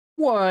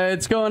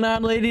What's going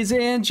on, ladies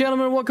and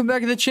gentlemen? Welcome back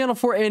to the channel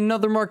for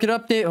another market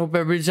update. Hope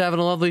everybody's having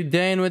a lovely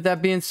day. And with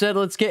that being said,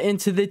 let's get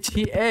into the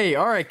TA.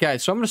 All right,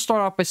 guys. So I'm going to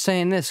start off by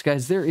saying this,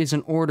 guys. There is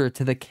an order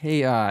to the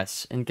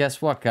chaos. And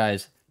guess what,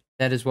 guys?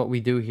 That is what we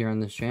do here on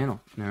this channel.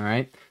 All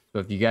right. So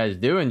if you guys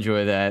do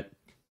enjoy that,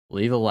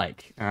 leave a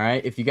like. All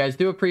right. If you guys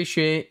do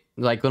appreciate,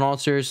 like, in all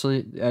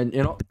seriousness,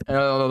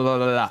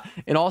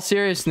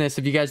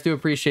 if you guys do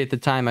appreciate the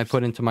time I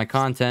put into my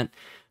content,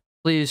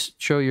 please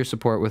show your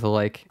support with a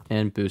like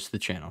and boost the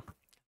channel.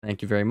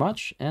 Thank you very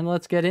much, and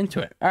let's get into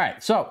it. All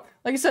right, so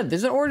like I said,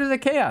 there's an order to the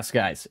chaos,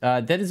 guys.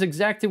 That is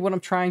exactly what I'm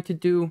trying to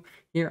do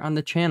here on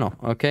the channel,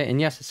 okay?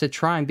 And yes, I said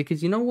trying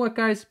because you know what,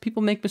 guys?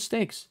 People make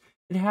mistakes.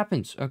 It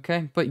happens,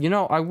 okay? But you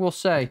know, I will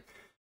say,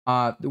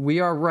 we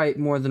are right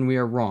more than we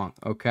are wrong,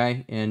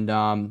 okay? And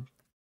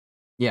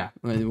yeah,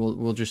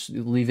 we'll just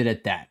leave it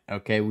at that,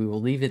 okay? We will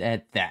leave it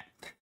at that.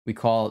 We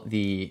call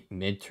the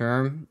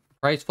midterm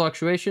price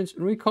fluctuations,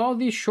 and we call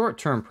these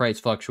short-term price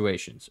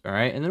fluctuations, all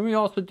right? And then we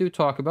also do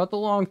talk about the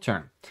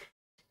long-term.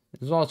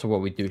 This is also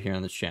what we do here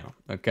on this channel,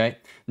 okay?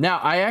 Now,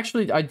 I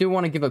do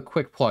want to give a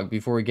quick plug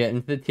before we get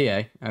into the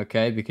TA,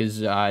 okay?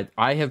 Because I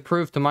have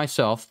proved to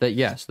myself that,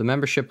 yes, the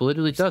membership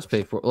literally does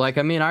pay for it. Like,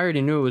 I mean, I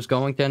already knew it was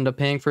going to end up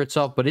paying for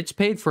itself, but it's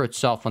paid for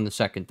itself on the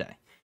second day.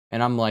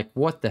 And I'm like,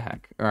 what the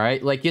heck? All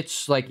right. Like,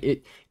 it's like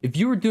if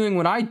you were doing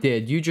what I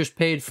did, you just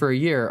paid for a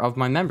year of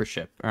my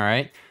membership. All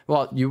right.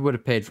 Well, you would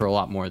have paid for a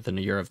lot more than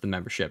a year of the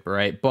membership. All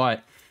right.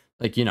 But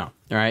like, you know,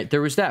 all right,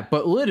 there was that.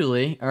 But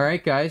literally, all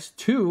right, guys,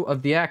 2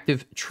 of the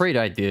active trade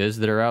ideas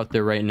that are out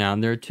there right now.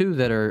 And there are 2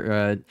 that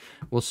are,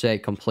 we'll say,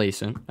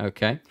 complacent.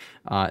 Okay.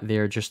 They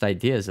are just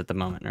ideas at the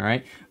moment. All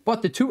right.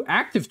 But the 2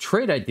 active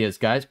trade ideas,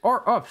 guys,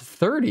 are up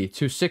 30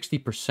 to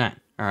 60%.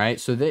 All right.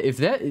 So if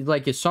that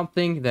like is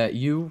something that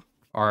you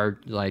are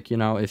like, you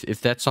know, if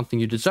that's something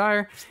you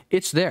desire,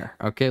 it's there,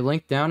 okay?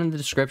 Link down in the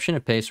description.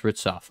 It pays for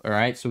itself. All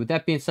right, so with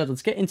that being said,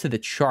 let's get into the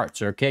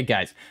charts, okay,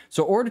 guys?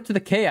 So order to the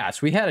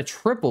chaos, we had a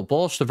triple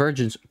bullish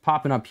divergence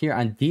popping up here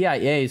on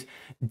DIA's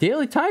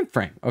daily time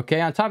frame, okay?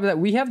 On top of that,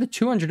 we have the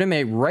 200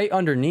 MA right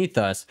underneath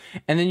us,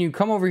 and then you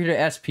come over here to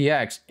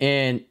SPX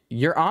and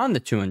you're on the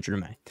 200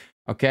 MA.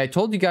 Okay, I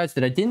told you guys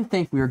that I didn't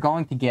think we were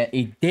going to get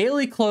a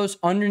daily close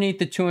underneath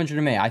the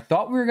 200 MA. I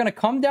thought we were going to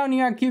come down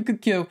here on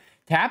QQQ,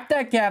 tap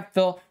that gap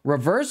fill,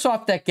 reverse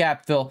off that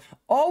gap fill,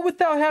 all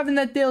without having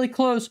that daily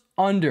close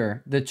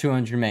under the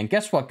 200 MA. And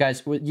guess what,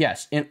 guys?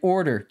 Yes, in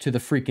order to the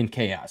freaking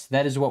chaos.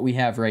 That is what we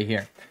have right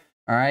here.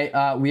 All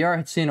right, we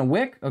are seeing a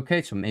wick.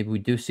 Okay, so maybe we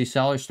do see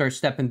sellers start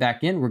stepping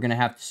back in. We're going to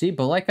have to see.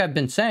 But like I've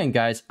been saying,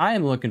 guys, I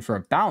am looking for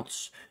a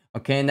bounce.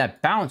 Okay, and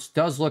that bounce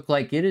does look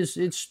like it's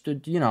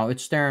you know,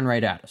 it's staring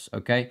right at us.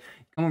 Okay.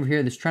 Come over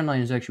here. This trend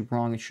line is actually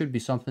wrong. It should be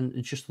something.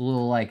 It's just a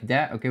little like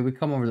that. Okay, we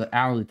come over to the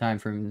hourly time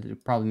frame to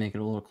probably make it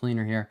a little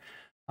cleaner here.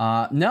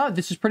 No,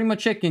 this is pretty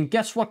much it. And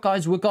guess what,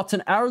 guys? We got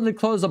an hourly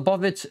close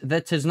above it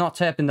that has not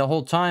happened the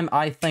whole time.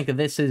 I think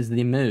this is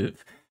the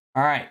move.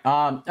 All right.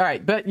 All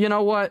right. But you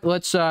know what?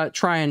 Let's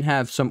try and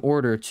have some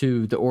order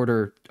to the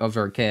order of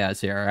our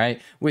chaos here. All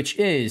right. Which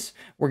is,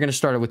 we're going to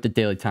start it with the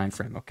daily time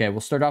frame. Okay.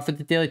 We'll start off with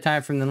the daily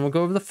time frame. Then we'll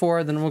go over the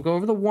 4. Then we'll go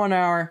over the 1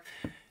 hour.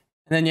 And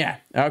then, yeah.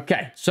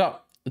 Okay. So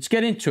let's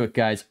get into it,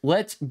 guys.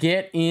 Let's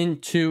get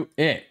into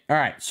it. All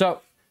right.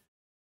 So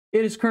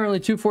it is currently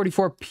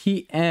 2:44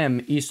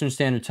 p.m. Eastern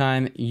Standard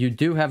Time. You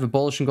do have a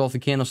bullish engulfing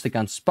candlestick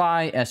on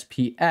SPY,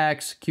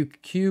 SPX,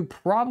 QQQ.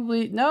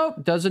 Probably, no,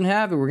 doesn't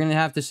have it. We're going to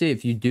have to see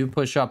if you do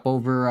push up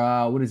over,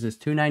 what is this,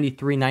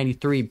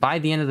 293.93 by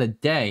the end of the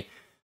day.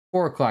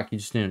 4 o'clock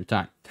Eastern Standard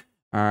Time.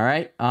 All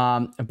right.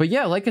 But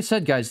yeah, like I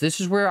said, guys,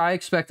 this is where I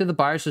expected the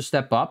buyers to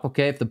step up.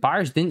 Okay. If the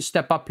buyers didn't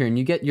step up here and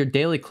you get your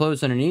daily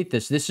close underneath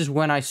this is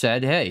when I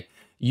said, hey,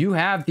 you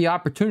have the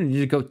opportunity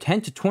to go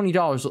 $10 to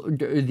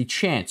 $20, the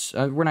chance.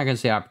 We're not going to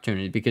say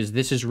opportunity because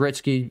this is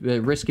risky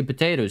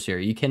potatoes here.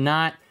 You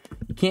can't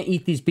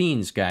eat these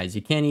beans, guys.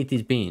 You can't eat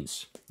these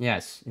beans.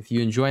 Yes. If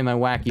you enjoy my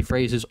wacky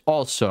phrases,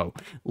 also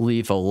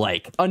leave a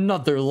like,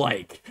 another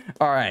like.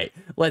 All right,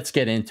 let's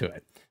get into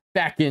it.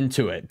 Back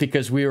into it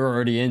because we were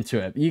already into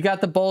it. You got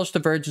the bullish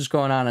divergence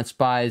going on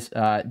SPY's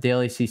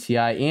daily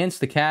CCI and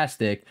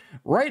stochastic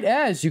right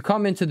as you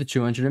come into the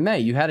 200 MA.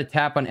 You had a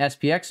tap on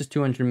SPX's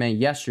 200 MA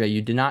yesterday.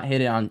 You did not hit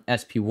it on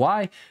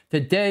SPY.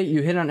 Today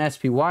you hit on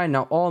SPY.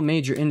 Now all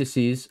major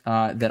indices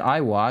that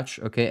I watch,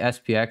 okay,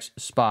 SPX,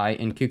 SPY,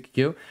 and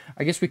QQQ.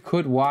 I guess we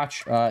could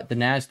watch the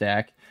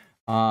NASDAQ.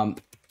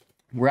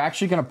 We're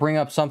actually going to bring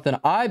up something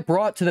I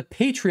brought to the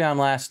Patreon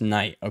last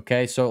night,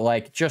 okay? So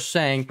like just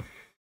saying,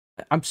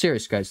 I'm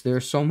serious, guys.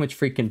 There's so much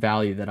freaking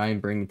value that I am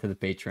bringing to the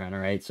Patreon, all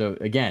right? So,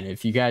 again,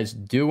 if you guys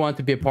do want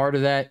to be a part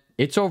of that,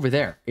 it's over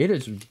there. It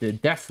is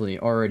definitely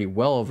already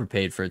well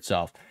overpaid for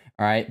itself,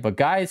 all right? But,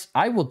 guys,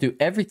 I will do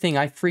everything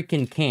I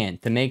freaking can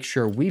to make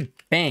sure we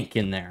bank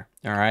in there,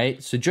 all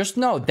right? So, just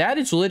know that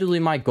is literally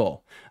my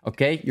goal,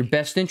 okay? Your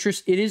best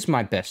interest, it is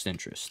my best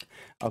interest,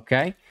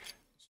 okay?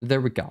 There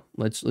we go.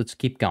 Let's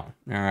keep going.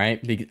 All right,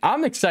 because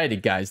I'm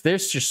excited, guys.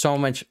 There's just so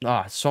much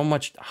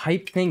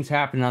hype things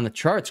happening on the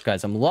charts,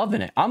 guys. I'm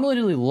loving it. I'm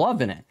literally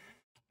loving it.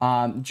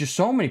 Just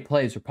so many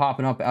plays are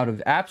popping up out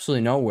of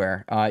absolutely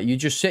nowhere. You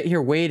just sit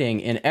here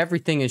waiting and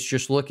everything is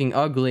just looking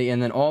ugly,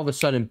 and then all of a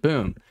sudden,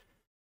 boom,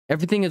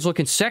 everything is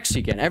looking sexy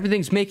again.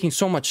 Everything's making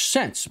so much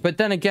sense. But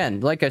then again,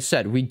 like I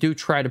said, we do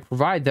try to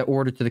provide that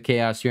order to the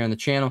chaos here on the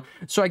channel.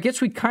 So I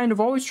guess we kind of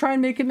always try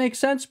and make it make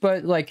sense.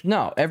 But like,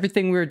 no,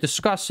 everything we were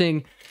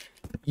discussing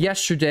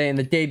yesterday and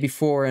the day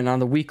before and on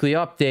the weekly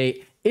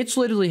update, it's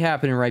literally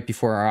happening right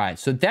before our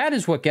eyes. So that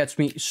is what gets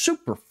me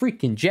super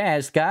freaking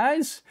jazzed,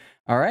 guys.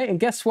 All right.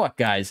 And guess what,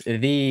 guys?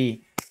 The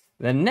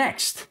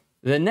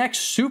next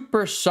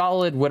super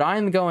solid, what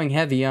I'm going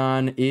heavy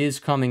on,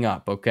 is coming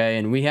up, okay?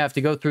 And we have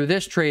to go through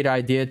this trade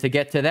idea to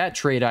get to that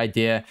trade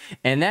idea,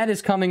 and that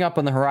is coming up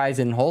on the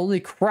horizon. Holy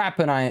crap,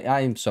 and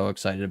I am so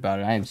excited about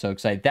it. I am so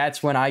excited.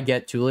 That's when I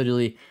get to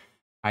literally,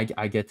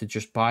 I get to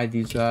just buy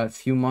these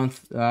few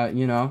month,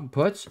 you know,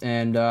 puts,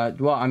 and,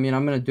 well, I mean,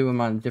 I'm going to do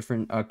them on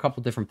a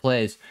couple different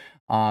plays.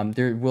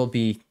 There will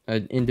be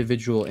an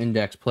individual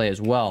index play as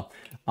well.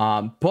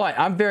 But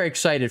I'm very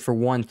excited for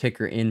one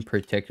ticker in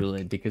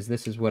particular, because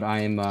this is what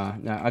I'm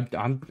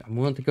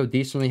willing to go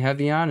decently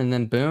heavy on, and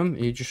then boom,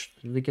 you just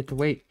really get to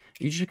wait.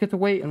 You just get to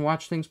wait and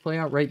watch things play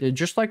out, right?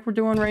 Just like we're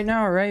doing right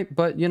now, right?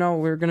 But, you know,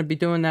 we're going to be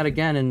doing that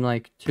again in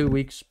like 2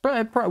 weeks,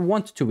 probably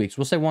 1 to 2 weeks.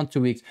 We'll say 1 to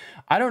 2 weeks.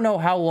 I don't know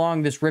how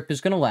long this rip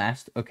is going to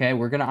last, okay?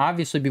 We're going to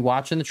obviously be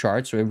watching the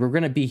charts. We're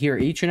going to be here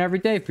each and every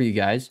day for you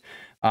guys.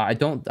 I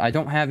don't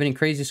have any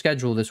crazy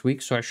schedule this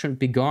week, so I shouldn't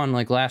be gone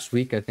like last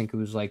week. I think it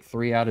was like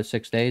 3 out of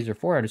 6 days or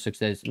 4 out of 6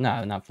 days.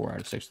 No, not 4 out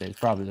of 6 days.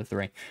 Probably the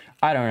 3.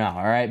 I don't know,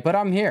 all right? But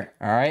I'm here,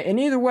 all right? And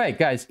either way,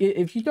 guys,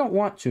 if you don't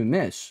want to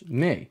miss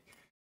me,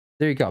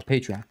 there you go,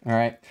 Patreon, all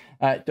right?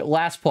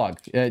 Last plug,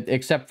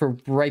 except for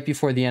right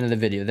before the end of the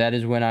video. That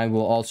is when I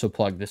will also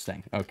plug this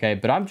thing, okay?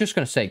 But I'm just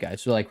going to say,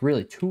 guys, so like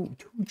really two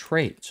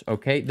trades,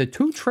 okay? The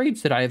 2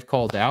 trades that I have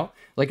called out,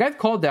 like I've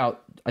called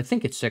out, I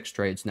think it's 6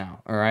 trades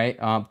now, all right?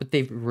 But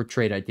they were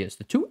trade ideas.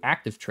 The 2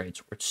 active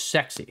trades were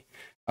sexy,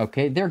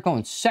 okay? They're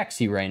going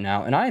sexy right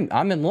now, and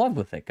I'm in love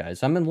with it,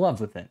 guys. I'm in love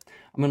with it.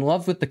 I'm in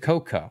love with the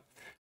Coco.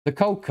 The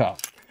Coco,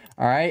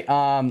 all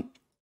right?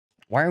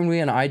 Why aren't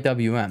we on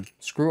IWM?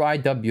 Screw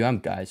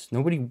IWM, guys.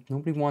 Nobody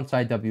wants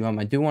IWM.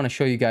 I do want to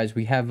show you guys,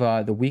 we have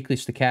the weekly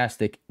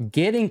stochastic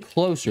getting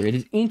closer. It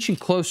is inching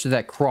close to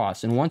that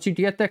cross. And once you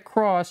get that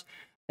cross,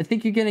 I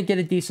think you're going to get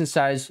a decent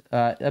size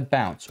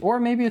bounce. Or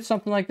maybe it's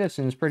something like this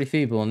and it's pretty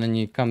feeble and then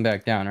you come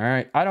back down. All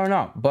right. I don't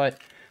know. But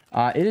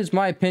it is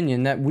my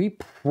opinion that we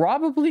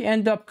probably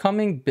end up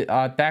coming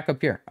back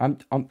up here. I'm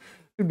going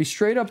to be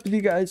straight up with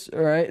you guys.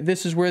 All right.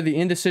 This is where the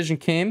indecision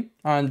came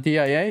on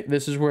DIA.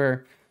 This is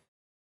where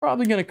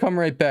probably going to come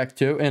right back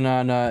to. And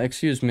on,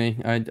 excuse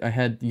me, I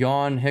had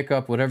yawn,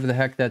 hiccup, whatever the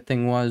heck that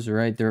thing was,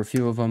 right? There are a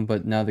few of them,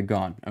 but now they're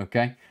gone,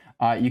 okay?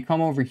 You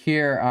come over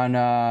here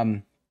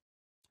on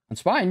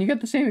SPY, and you get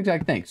the same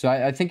exact thing. So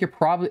I think you're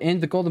probably in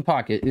the golden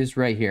pocket is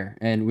right here,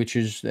 and which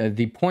is the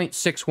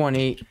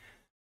 0.618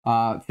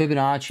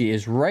 Fibonacci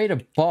is right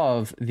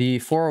above the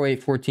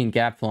 408.14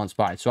 gap fill on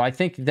SPY. So I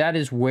think that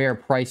is where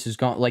price is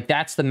going. Like,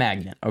 that's the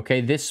magnet, okay?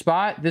 This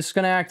spot, this is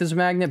going to act as a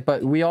magnet,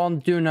 but we all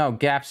do know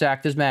gaps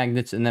act as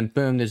magnets, and then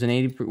boom, there's an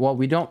 80, well,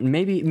 we don't,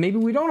 maybe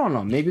we don't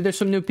know. Maybe there's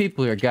some new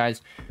people here,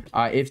 guys.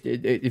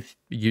 If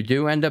you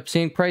do end up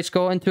seeing price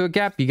go into a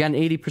gap, you got an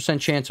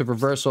 80% chance of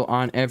reversal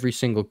on every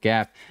single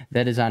gap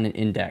that is on an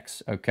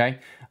index, okay?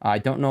 I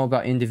don't know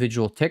about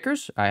individual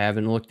tickers. I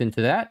haven't looked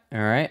into that,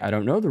 all right? I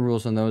don't know the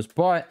rules on those,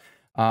 but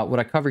what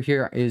I cover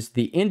here is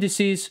the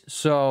indices.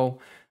 So,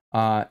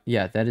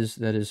 yeah, that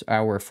is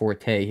our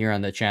forte here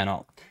on the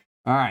channel.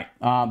 All right,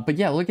 but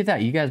yeah, look at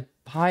that. You guys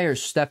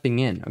buyers stepping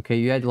in, okay?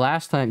 You had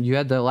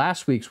the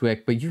last week's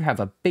wick, but you have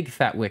a big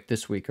fat wick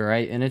this week, all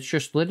right? And it's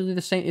just literally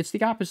the same. It's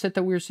the opposite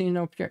that we were seeing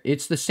up here.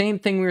 It's the same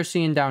thing we were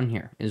seeing down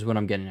here is what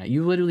I'm getting at.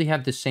 You literally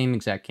have the same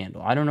exact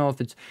candle. I don't know if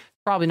it's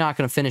probably not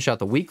going to finish out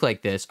the week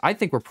like this. I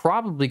think we're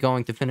probably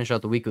going to finish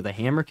out the week with a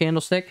hammer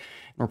candlestick.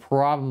 We're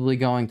probably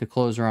going to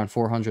close around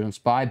 400 on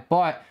SPY,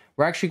 but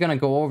we're actually going to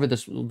go over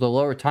the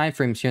lower time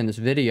frames here in this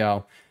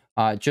video,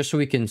 just so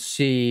we can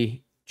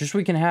see, just so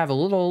we can have a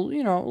little,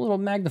 you know, a little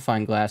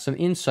magnifying glass, some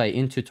insight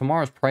into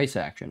tomorrow's price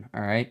action.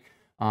 All right.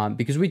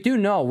 Because we do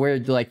know where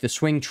like the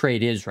swing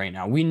trade is right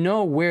now. We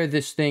know where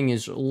this thing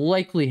is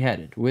likely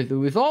headed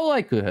with all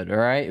likelihood. All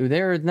right.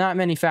 There are not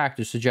many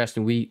factors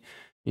suggesting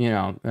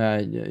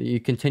you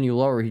continue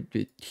lower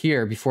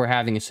here before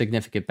having a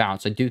significant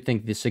bounce. I do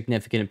think the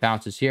significant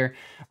bounce is here.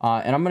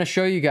 And I'm going to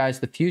show you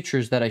guys the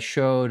futures that I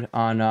showed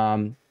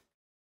on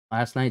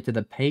last night to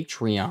the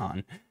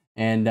Patreon.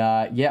 And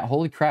yeah,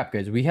 holy crap,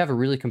 guys. We have a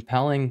really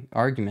compelling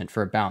argument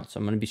for a bounce.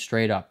 I'm going to be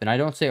straight up. And I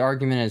don't say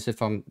argument as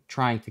if I'm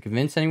trying to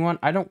convince anyone.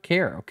 I don't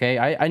care, okay?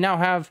 I now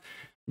have,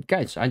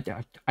 guys, I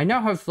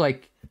now have,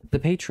 like, the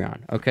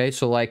Patreon, okay?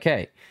 So, like,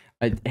 hey,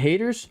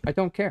 haters, I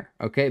don't care,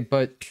 okay?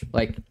 But,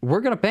 like,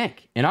 we're gonna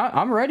bank, and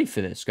I'm ready for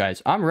this,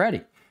 guys. I'm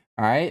ready,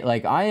 all right?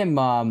 Like,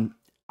 I'm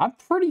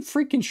pretty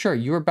freaking sure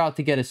you're about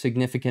to get a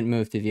significant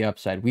move to the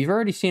upside. We've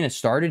already seen it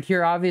started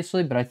here,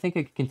 obviously, but I think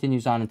it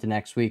continues on into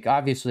next week.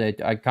 Obviously,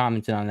 I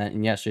commented on that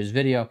in yesterday's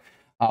video.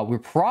 We're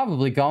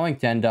probably going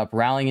to end up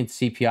rallying into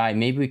CPI.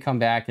 Maybe we come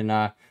back and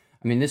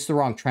I mean, this is the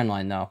wrong trend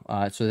line though.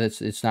 So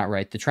it's not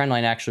right. The trend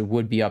line actually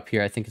would be up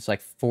here. I think it's like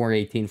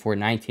 418,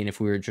 419 if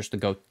we were just to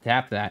go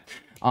tap that.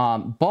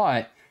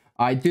 But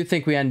I do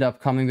think we end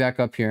up coming back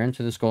up here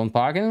into this golden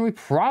pocket, and we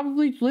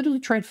probably literally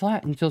trade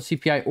flat until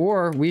CPI,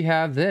 or we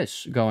have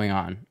this going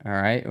on. All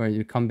right, or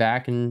you come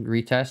back and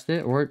retest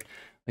it, or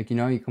like, you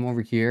know, you come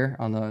over here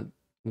on the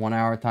 1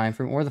 hour time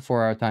frame or the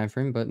 4 hour time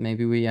frame, but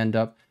maybe we end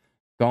up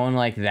going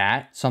like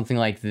that, something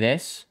like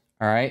this.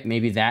 All right,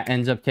 maybe that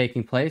ends up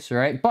taking place. All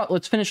right, but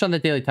let's finish on the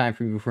daily time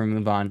frame before we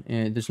move on.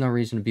 There's no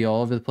reason to be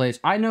all over the place.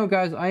 I know,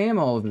 guys, I am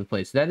all over the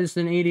place. That is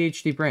an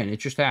ADHD brain. It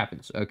just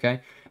happens.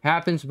 Okay,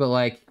 happens, but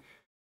like,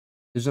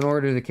 there's an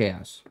order to the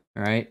chaos.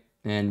 All right,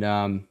 and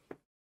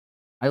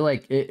I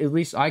like it, at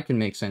least I can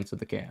make sense of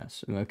the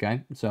chaos.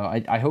 Okay, so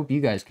I hope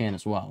you guys can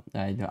as well.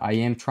 I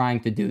am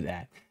trying to do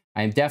that.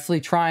 I am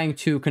definitely trying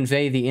to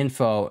convey the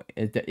info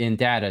in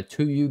data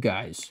to you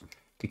guys,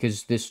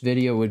 because this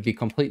video would be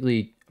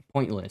completely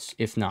pointless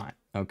if not.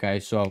 Okay,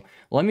 so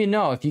let me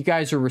know if you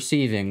guys are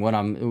receiving what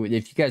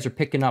if you guys are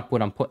picking up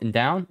what I'm putting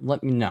down.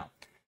 Let me know.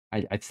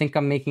 I think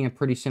I'm making it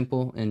pretty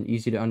simple and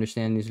easy to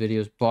understand these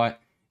videos,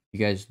 but you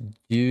guys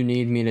do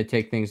need me to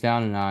take things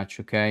down a notch.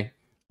 Okay,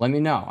 let me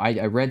know.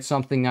 I read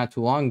something not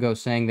too long ago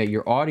saying that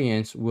your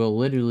audience will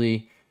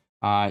literally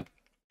I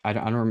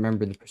don't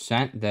remember the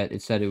percent that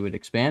it said it would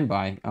expand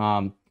by.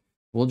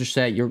 We'll just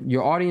say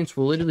your audience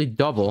will literally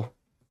double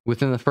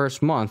within the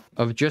first month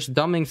of just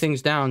dumbing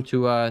things down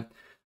to I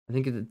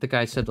think the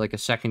guy said like a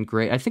second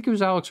grade. I think it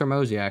was Alex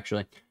Hormozy,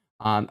 actually.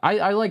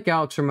 I like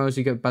Alex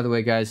Hormozy, by the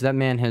way, guys. That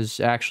man has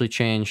actually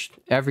changed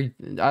I'm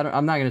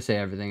not going to say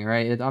everything,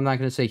 right? I'm not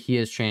going to say he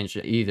has changed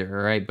either,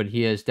 right? But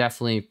he has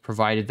definitely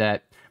provided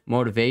that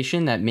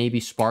motivation that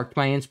maybe sparked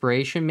my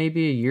inspiration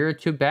maybe a year or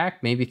two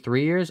back, maybe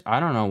 3 years. I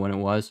don't know when it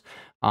was.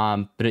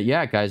 But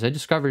yeah, guys, I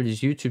discovered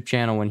his YouTube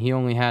channel when he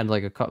only had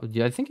like a couple,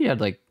 I think he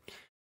had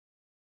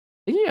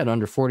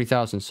under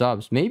 40,000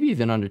 subs, maybe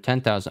even under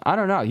 10,000. I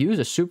don't know. He was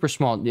a super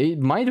small, it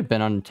might have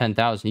been under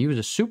 10,000. He was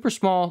a super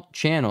small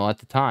channel at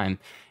the time.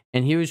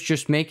 And he was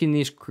just making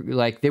these,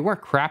 like, they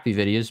weren't crappy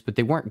videos, but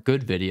they weren't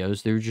good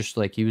videos. They were just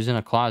like, he was in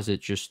a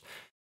closet just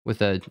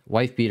with a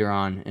wife beater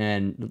on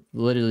and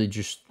literally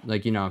just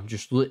like, you know,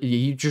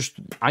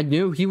 I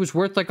knew he was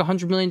worth like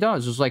 $100 million.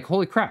 It was like,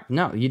 holy crap.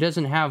 No, he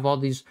doesn't have all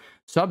these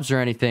subs or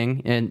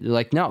anything. And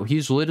like, no,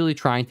 he's literally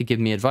trying to give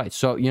me advice.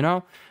 So, you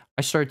know,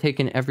 I started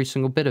taking every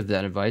single bit of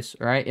that advice.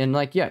 All right. And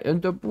like, yeah,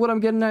 what I'm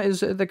getting at is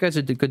that guy's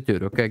a good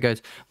dude. Okay,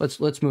 guys,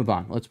 let's move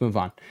on. Let's move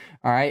on.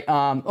 All right.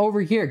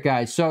 Over here,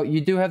 guys. So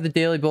you do have the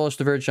daily bullish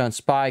divergence on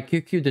SPY.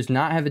 QQ does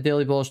not have a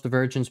daily bullish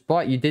divergence,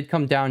 but you did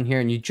come down here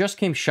and you just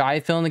came shy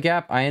of filling the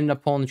gap. I ended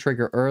up pulling the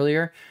trigger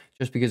earlier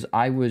just because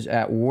I was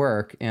at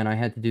work and I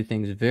had to do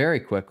things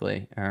very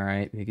quickly. All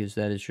right. Because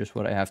that is just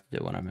what I have to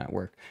do when I'm at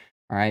work.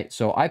 All right,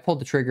 so I pulled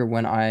the trigger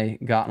when I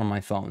got on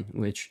my phone,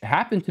 which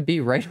happened to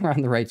be right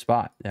around the right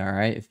spot. All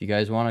right, if you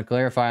guys want to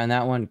clarify on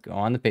that one, go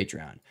on the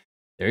Patreon.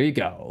 There you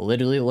go.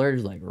 Literally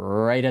alerted like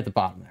right at the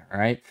bottom there. All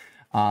right,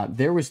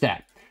 there was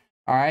that.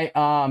 All right,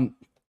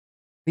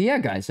 but yeah,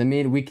 guys, I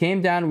mean, we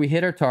came down, we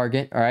hit our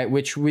target, all right,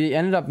 which we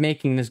ended up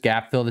making this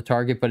gap fill the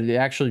target, but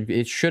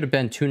it should have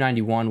been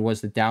 291 was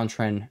the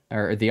downtrend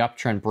or the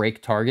uptrend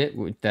break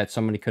target that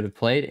somebody could have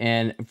played.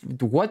 And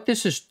what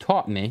this has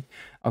taught me,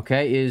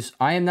 okay, is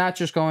I am not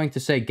just going to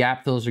say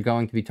gap fills are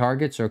going to be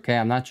targets, okay?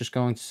 I'm not just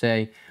going to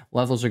say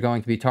levels are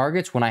going to be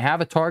targets. When I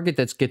have a target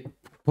that's get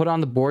put on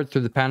the board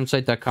through the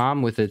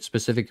patternsight.com with its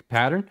specific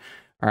pattern,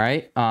 all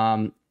right,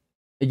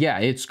 yeah,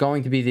 it's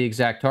going to be the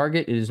exact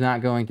target. It is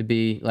not going to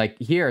be like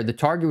here. The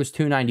target was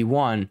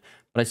 291,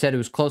 but I said it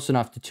was close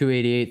enough to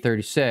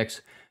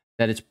 288.36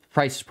 that its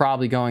price is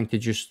probably going to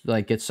just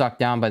like get sucked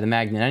down by the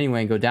magnet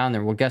anyway and go down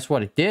there. Well, guess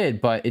what? It did,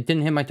 but it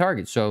didn't hit my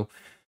target. So,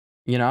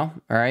 you know,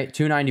 all right,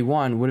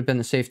 291 would have been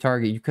the safe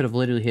target. You could have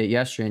literally hit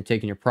yesterday and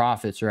taken your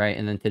profits, right?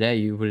 And then today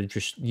you would have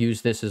just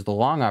used this as the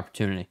long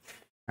opportunity,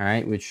 all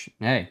right? Which,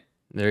 hey,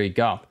 there you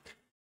go.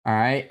 All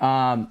right.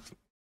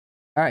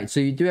 All right, so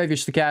you do have your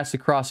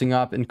stochastic crossing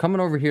up and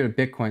coming over here to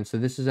Bitcoin. So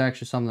this is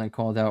actually something I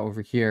called out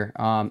over here.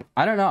 I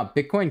don't know.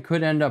 Bitcoin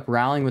could end up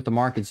rallying with the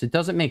markets. It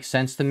doesn't make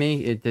sense to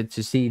me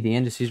to see the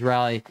indices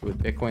rally with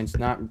Bitcoin's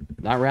not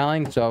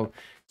rallying. So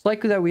it's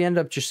likely that we end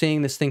up just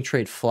seeing this thing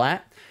trade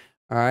flat.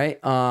 All right.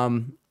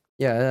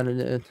 Yeah.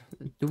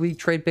 Do we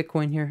trade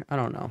Bitcoin here? I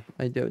don't know.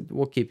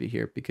 We'll keep it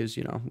here because,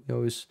 you know, we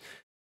always...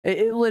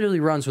 It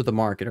literally runs with the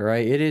market, all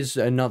right? It is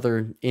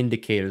another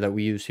indicator that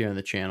we use here on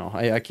the channel.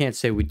 I can't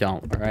say we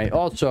don't, all right?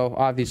 Also,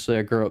 obviously,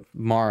 our girl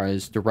Mara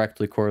is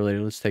directly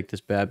correlated. Let's take this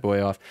bad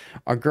boy off.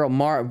 Our girl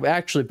Mara,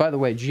 actually, by the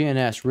way,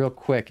 GNS, real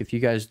quick, if you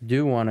guys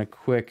do want a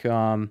quick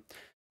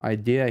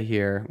idea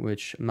here,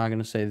 which I'm not going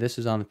to say this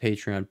is on the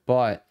Patreon,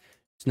 but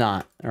it's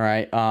not, all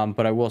right?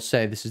 But I will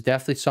say this is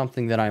definitely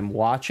something that I'm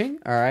watching,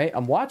 all right?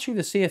 I'm watching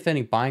to see if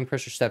any buying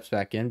pressure steps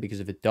back in,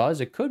 because if it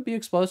does, it could be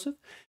explosive.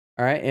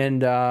 All right,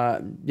 and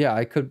yeah,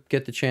 I could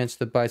get the chance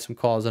to buy some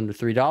calls under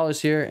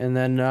 $3 here, and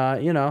then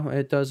you know,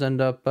 it does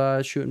end up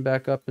shooting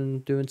back up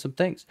and doing some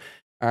things.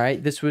 All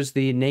right, this was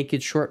the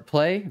naked short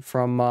play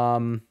from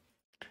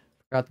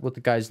forgot what the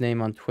guy's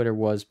name on Twitter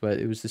was, but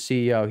it was the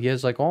CEO. He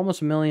has like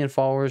almost 1 million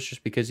followers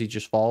just because he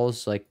just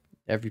follows like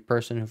every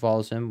person who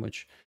follows him,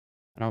 which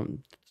I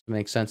don't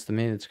make sense to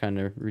me. It's kind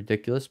of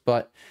ridiculous,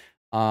 but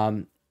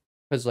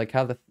because like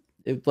how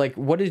like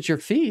what is your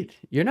feed?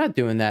 You're not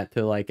doing that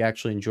to like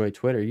actually enjoy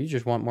Twitter. You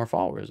just want more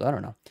followers. I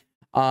don't know.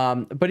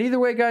 But either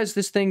way, guys,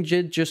 this thing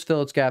did just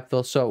fill its gap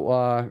fill. So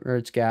or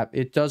its gap.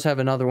 It does have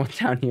another one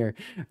down here,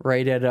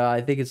 right at I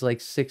think it's like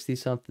 60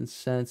 something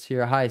cents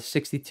here. High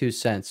 62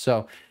 cents.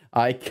 So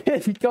I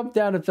can come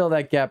down and fill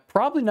that gap.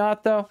 Probably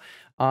not though.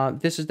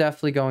 This is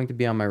definitely going to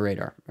be on my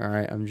radar. All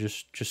right, I'm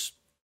just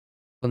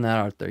putting that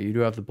out there. You do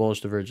have the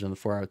bullish divergence on the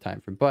 4-hour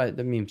time frame, but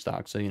the meme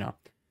stock, so you know.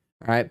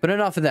 All right, but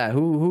enough of that.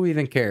 Who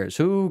even cares?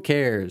 Who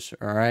cares?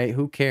 All right,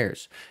 who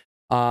cares?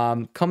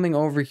 Coming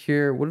over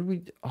here, what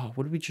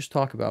did we just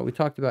talk about? We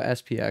talked about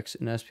SPX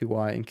and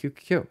SPY and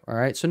QQQ. All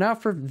right, so now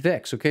for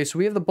VIX. Okay, so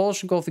we have the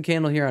bullish engulfing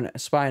candle here on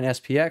SPY and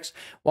SPX,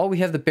 while we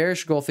have the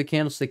bearish engulfing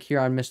candlestick here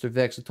on Mr.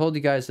 VIX. I told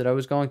you guys that I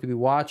was going to be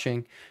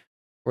watching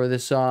for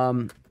this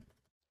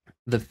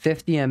the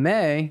 50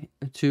 MA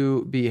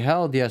to be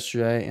held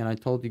yesterday, and I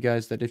told you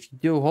guys that if you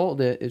do hold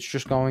it, it's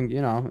just going,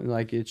 you know,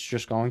 like it's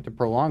just going to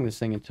prolong this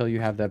thing until you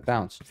have that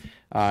bounce.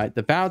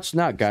 The bounce,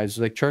 not guys,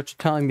 like charts are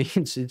telling me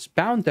it's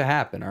bound to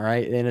happen. All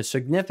right, and a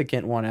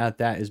significant one at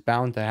that is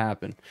bound to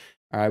happen.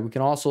 All right, we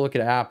can also look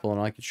at Apple,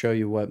 and I can show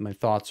you what my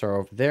thoughts are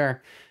over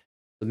there.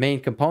 The main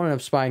component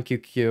of SPY and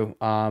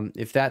QQQ,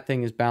 if that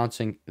thing is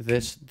bouncing,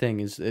 these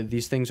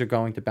things are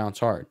going to bounce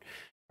hard.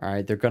 All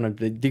right, they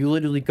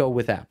literally go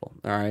with Apple.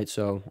 All right,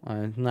 so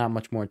not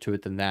much more to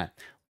it than that.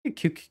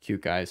 Look at QQQ,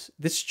 guys.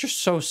 This is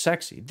just so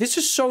sexy. This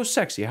is so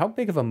sexy. How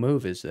big of a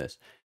move is this?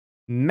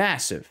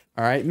 Massive.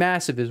 All right,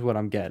 massive is what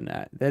I'm getting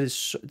at. That's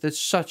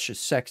such a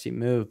sexy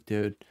move,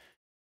 dude.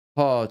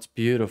 Oh, it's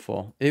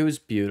beautiful. It was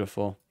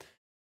beautiful.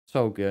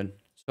 So good.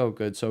 So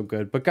good, so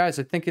good. But guys,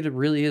 I think it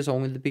really is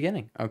only the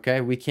beginning.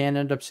 Okay, we can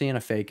end up seeing a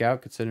fake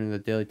out considering the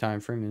daily time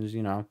frame is,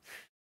 you know,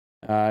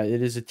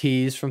 it is a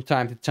tease from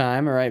time to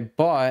time, all right?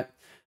 But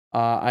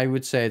I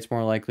would say it's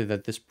more likely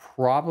that this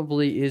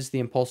probably is the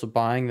impulsive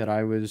buying that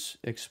I was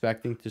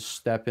expecting to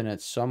step in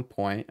at some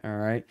point, all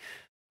right?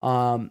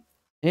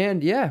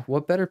 And yeah,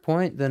 what better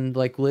point than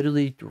like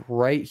literally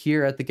right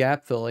here at the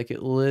gap fill, like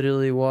it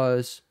literally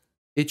was.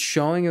 It's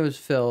showing it was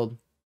filled.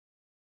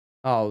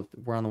 Oh,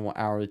 we're on the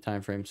hourly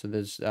time frame, so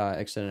there's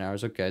extended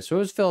hours. Okay, so it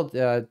was filled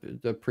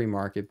the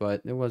pre-market,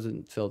 but it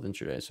wasn't filled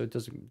intraday, so it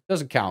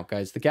doesn't count,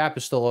 guys. The gap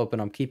is still open.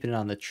 I'm keeping it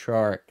on the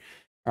chart.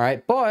 All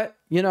right, but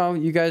you know,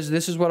 you guys,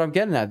 this is what I'm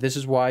getting at. This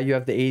is why you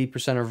have the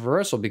 80% of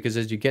reversal, because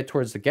as you get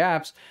towards the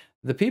gaps,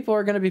 the people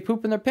are going to be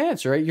pooping their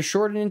pants. Right, you're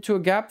shorting into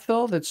a gap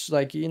fill that's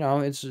like, you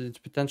know, it's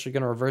potentially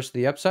going to reverse to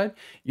the upside.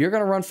 You're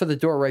going to run for the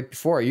door right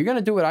before it. You're going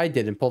to do what I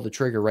did and pull the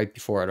trigger right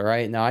before it. All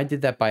right, now I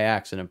did that by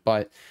accident,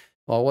 but.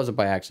 Well, it wasn't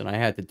by accident. I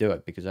had to do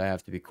it because I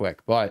have to be quick.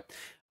 But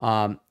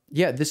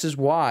yeah, this is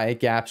why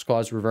gaps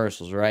cause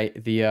reversals, right?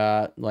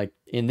 The like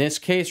in this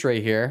case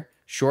right here,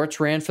 shorts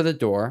ran for the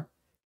door,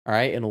 all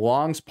right, and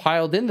longs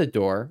piled in the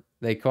door.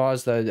 They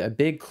caused a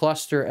big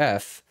cluster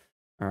F,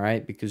 all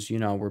right, because you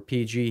know we're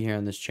PG here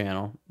on this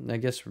channel. I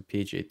guess we're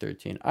PG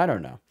 13. I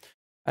don't know.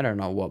 I don't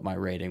know what my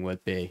rating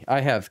would be. I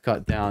have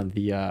cut down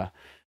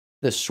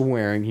the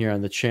swearing here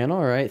on the channel.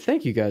 All right,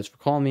 thank you guys for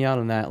calling me out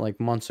on that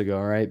like months ago.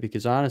 All right,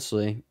 because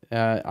honestly,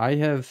 I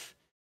have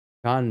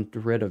gotten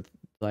rid of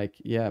like,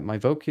 yeah, my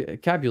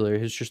vocabulary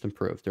has just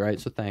improved. All right,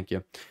 so thank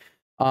you.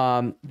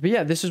 But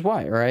yeah, this is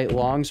why. All right,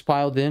 longs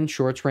piled in,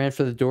 shorts ran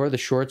for the door. The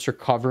shorts are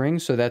covering,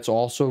 so that's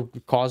also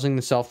causing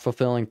the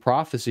self-fulfilling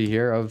prophecy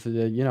here of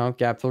the, you know,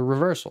 gap fill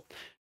reversal.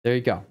 There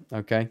you go.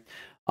 Okay.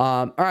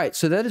 All right,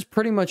 so that is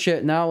pretty much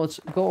it. Now let's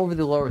go over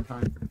the lower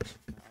time frames.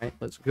 All right,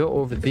 let's go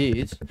over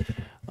these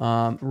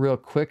real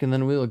quick, and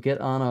then we will get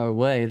on our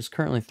way. It's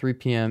currently 3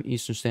 p.m.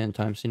 Eastern Standard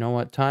Time, so you know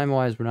what?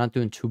 Time-wise, we're not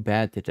doing too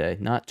bad today.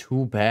 Not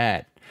too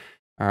bad.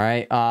 All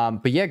right,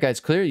 but yeah, guys,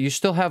 clearly you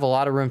still have a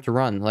lot of room to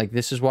run. Like,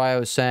 this is why I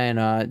was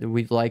saying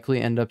we'd likely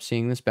end up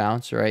seeing this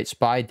bounce. All right,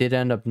 SPY did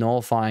end up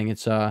nullifying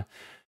its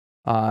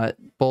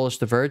bullish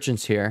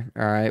divergence here,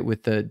 all right,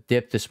 with the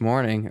dip this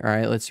morning. All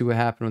right, let's see what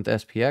happened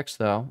with SPX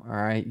though.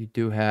 All right, you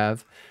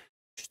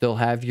still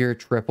have your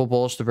triple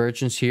bullish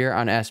divergence here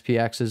on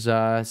SPX's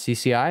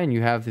CCI, and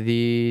you have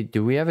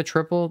do we have a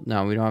triple?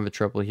 No, we don't have a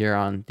triple here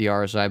on the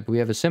RSI, but we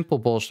have a simple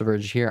bullish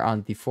divergence here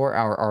on the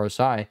 4-hour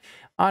RSI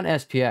on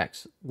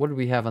SPX. What do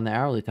we have on the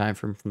hourly time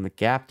from the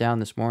gap down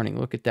this morning?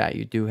 Look at that.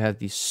 You do have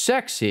the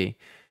sexy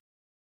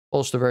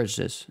bullish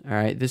divergences. All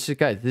right, this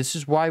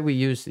is why we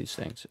use these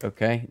things.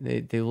 Okay,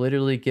 they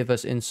literally give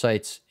us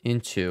insights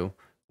into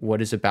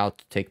what is about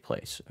to take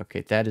place.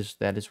 Okay, that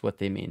is what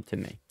they mean to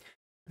me.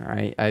 All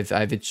right,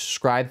 I've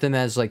described them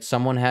as like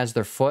someone has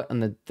their foot on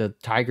the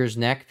tiger's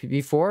neck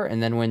before,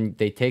 and then when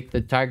they take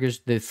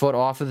the foot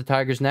off of the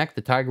tiger's neck,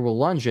 the tiger will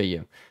lunge at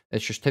you.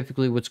 That's just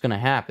typically what's going to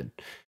happen.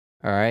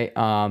 All right.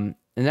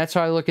 And that's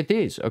how I look at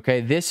these.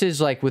 Okay. This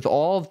is like with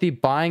all of the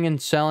buying and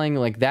selling,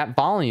 like that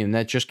volume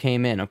that just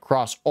came in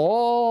across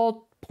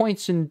all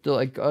points in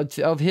like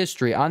of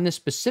history on this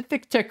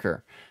specific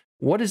ticker.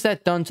 What has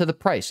that done to the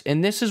price?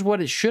 And this is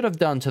what it should have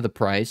done to the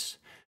price.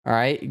 All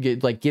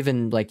right. Like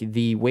given like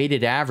the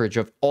weighted average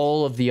of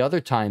all of the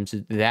other times,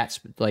 that's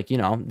like, you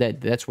know,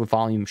 that's what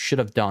volume should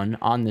have done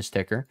on this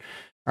ticker.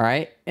 All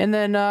right. And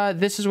then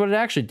this is what it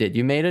actually did.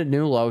 You made a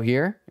new low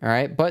here. All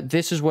right. But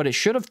this is what it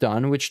should have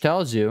done, which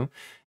tells you,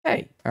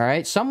 hey, all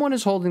right, someone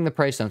is holding the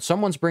price down.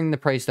 Someone's bringing the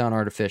price down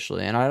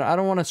artificially. And I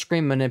don't want to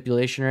scream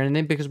manipulation or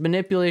anything, because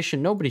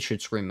manipulation, nobody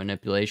should scream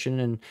manipulation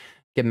and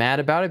get mad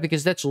about it,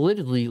 because that's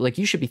literally like,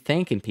 you should be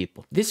thanking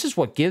people. This is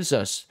what gives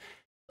us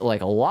like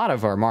a lot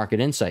of our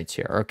market insights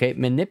here. Okay.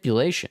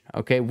 Manipulation.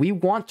 Okay. We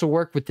want to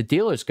work with the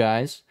dealers,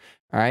 guys.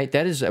 All right.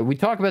 That is, we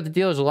talk about the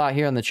dealers a lot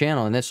here on the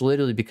channel, and that's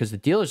literally because the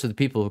dealers are the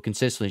people who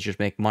consistently just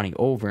make money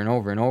over and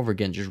over and over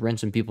again, just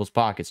rinsing people's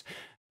pockets.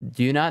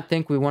 Do you not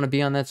think we want to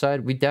be on that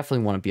side? We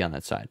definitely want to be on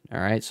that side.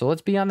 All right. So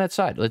let's be on that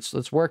side.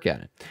 Let's work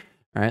at it.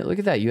 All right. Look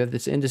at that. You have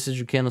this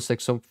indecision candlestick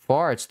so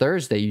far. It's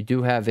Thursday. You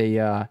do have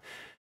a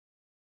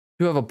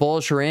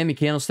bullish Rami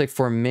candlestick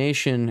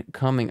formation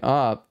coming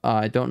up.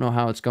 I don't know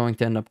how it's going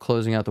to end up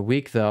closing out the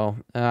week, though.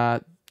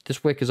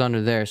 This wick is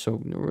under there,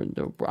 so I'm going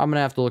to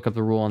have to look up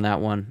the rule on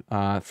that one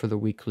for the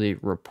weekly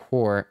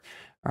report.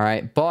 All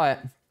right,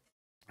 but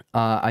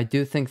I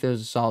do think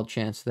there's a solid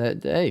chance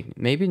that, hey,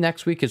 maybe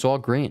next week is all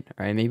green.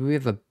 All right, maybe we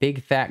have a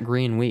big, fat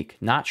green week.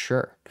 Not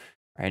sure.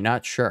 All right,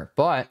 not sure.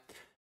 But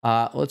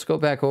let's go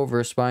back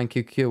over SPY and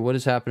QQQ. What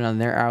is happening on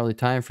their hourly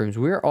time frames?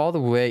 We're all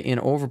the way in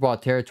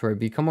overbought territory.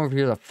 But you come over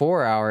here to the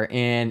 4 hour,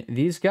 and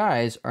these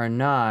guys are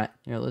not.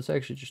 Here, let's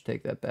actually just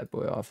take that bad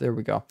boy off. There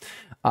we go.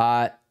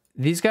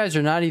 These guys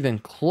are not even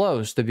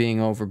close to being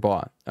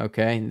overbought.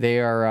 Okay, they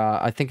are.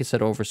 I think it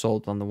said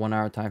oversold on the 1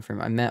 hour time frame.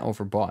 I meant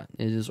overbought.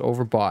 It is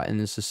overbought, and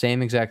it's the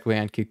same exact way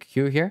on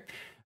QQQ here.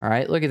 All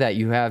right, look at that.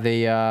 You have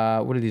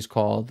a, what are these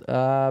called?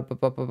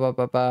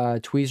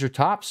 Tweezer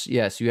tops.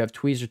 Yes, you have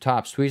tweezer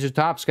tops. Tweezer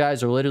tops,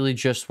 guys, are literally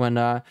just when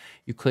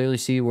you clearly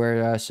see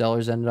where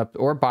sellers ended up,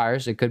 or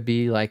buyers. It could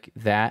be like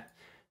that.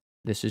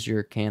 This is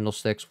your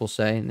candlesticks, we'll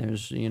say, and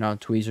there's, you know,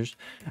 tweezers.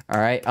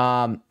 All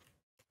right.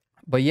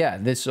 But yeah,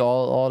 this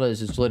all it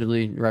is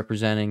literally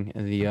representing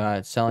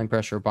the selling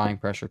pressure, buying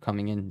pressure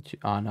coming in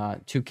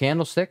on two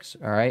candlesticks,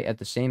 all right, at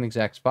the same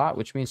exact spot,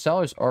 which means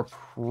sellers are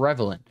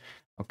prevalent.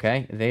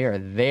 Okay, they are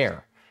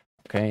there.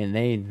 Okay,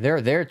 and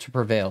they're there to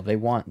prevail. They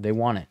want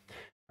it.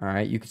 All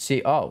right, you can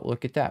see. Oh,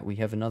 look at that. We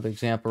have another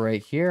example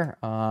right here.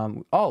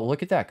 Oh,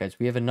 look at that, guys.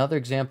 We have another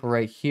example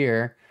right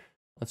here.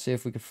 Let's see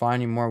if we can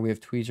find any more. We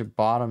have tweezer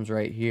bottoms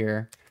right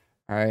here.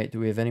 All right, do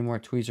we have any more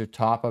tweezer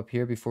top up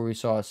here before we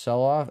saw a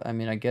sell-off? I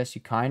mean, I guess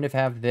you kind of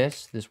have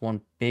this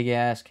one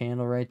big-ass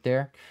candle right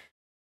there.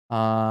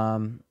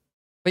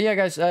 But yeah,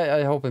 guys,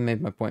 I hope I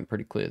made my point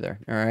pretty clear there.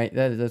 All right,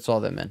 that's all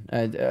that meant.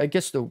 I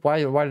guess why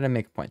did I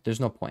make a point? There's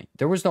no point.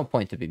 There was no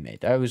point to be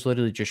made. I was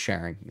literally just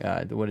sharing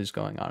what is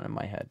going on in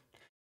my head.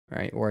 All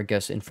right, or I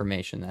guess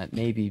information that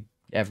maybe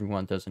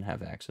everyone doesn't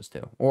have access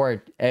to,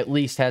 or at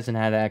least hasn't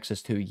had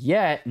access to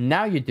yet.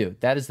 Now you do.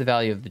 That is the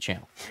value of the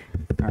channel.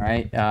 All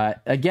right.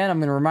 Again, I'm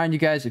going to remind you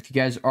guys, if you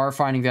guys are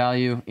finding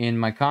value in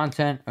my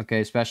content, okay,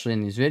 especially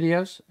in these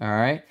videos, all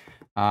right,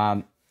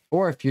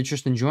 or if you're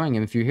just enjoying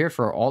them, if you're here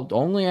for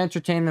only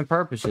entertainment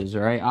purposes,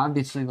 all right,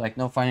 obviously, like,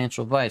 no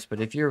financial advice,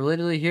 but if you're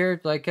literally here,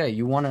 like, hey,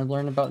 you want to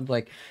learn about,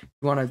 like,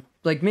 you want to,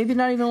 like, maybe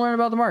not even learn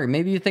about the market.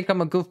 Maybe you think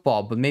I'm a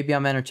goofball, but maybe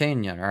I'm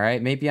entertaining you, all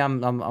right? Maybe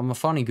I'm a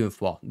funny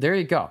goofball. There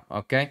you go,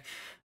 okay?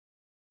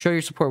 Show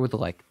your support with a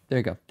like. There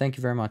you go. Thank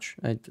you very much.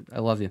 I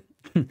love you.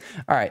 All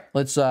right,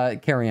 let's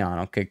carry on.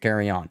 Okay,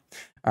 carry on.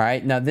 All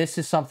right, now this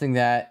is something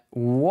that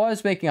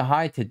was making a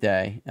high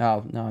today.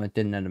 Oh, no, it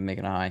didn't end up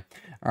making a high.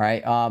 All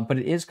right, but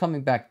it is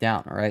coming back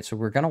down. All right, so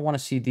we're going to want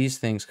to see these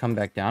things come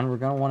back down. We're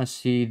going to want to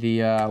see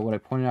the, what I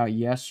pointed out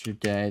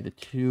yesterday, the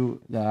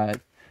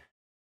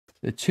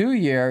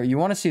 2-year. You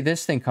want to see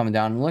this thing coming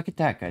down. And look at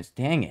that, guys.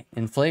 Dang it.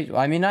 Inflation.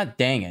 I mean, not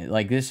dang it.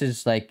 Like, this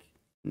is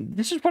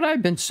what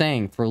I've been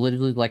saying for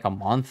literally like a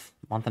month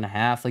and a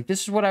half. Like,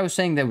 this is what I was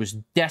saying that was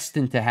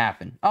destined to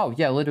happen. Oh,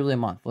 yeah, literally a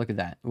month. Look at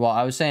that. Well,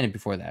 I was saying it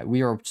before that.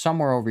 We were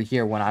somewhere over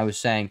here when I was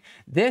saying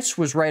this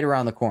was right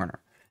around the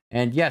corner.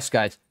 And yes,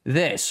 guys,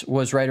 this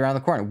was right around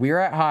the corner. We're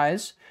at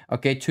highs.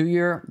 Okay,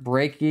 2-year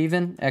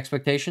break-even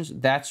expectations.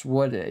 That's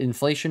what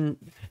inflation,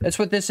 that's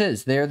what this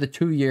is. They're the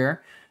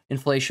 2-year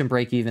inflation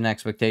break-even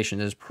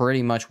expectation. Is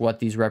pretty much what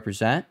these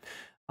represent.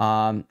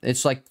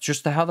 It's like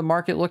just how the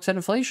market looks at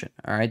inflation.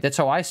 All right, that's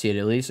how I see it,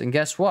 at least. And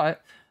guess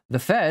what? The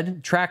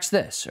Fed tracks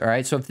this. All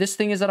right, so if this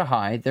thing is at a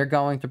high, they're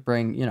going to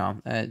bring, you know,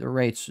 the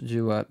rates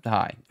to a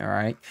high. All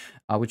right,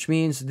 which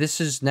means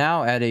this is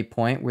now at a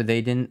point where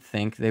they didn't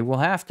think they will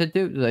have to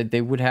do.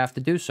 They would have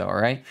to do so. All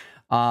right.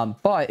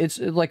 But it's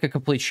like a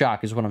complete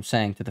shock is what I'm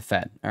saying to the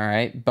Fed. All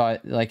right.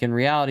 But like in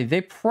reality,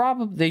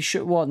 they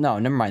should. Well, no,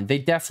 never mind. They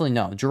definitely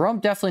know.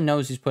 Jerome definitely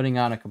knows he's putting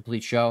on a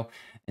complete show.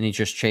 and he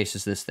just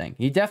chases this thing.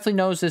 He definitely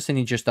knows this, and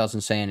he just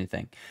doesn't say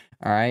anything.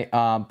 All right.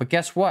 But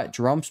guess what?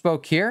 Jerome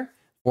spoke here,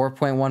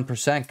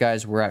 4.1%,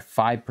 guys. We're at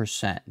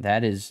 5%.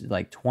 That is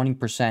like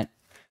 20%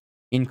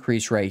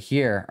 increase right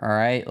here. All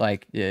right.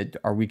 Like,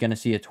 are we going to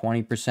see a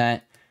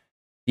 20%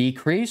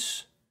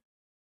 decrease?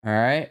 All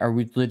right. Are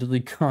we literally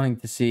going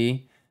to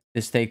see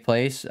this take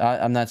place?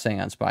 I'm not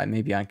saying on SPY,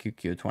 maybe on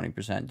QQ,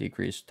 20%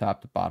 decrease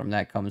top to bottom.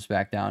 That comes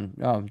back down.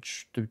 Oh,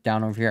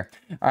 down over here.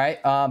 All right.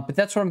 But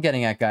that's what I'm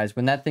getting at, guys.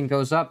 When that thing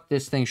goes up,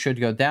 this thing should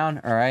go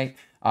down. All right.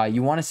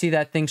 You want to see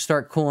that thing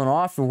start cooling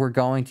off, or we're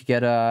going to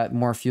get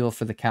more fuel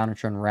for the counter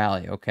trend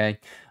rally. Okay.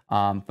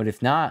 But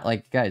if not,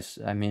 like, guys,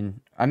 I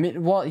mean,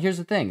 well, here's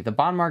the thing. The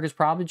bond market is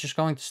probably just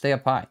going to stay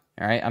up high.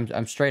 All right.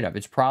 I'm straight up.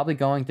 It's probably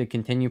going to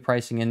continue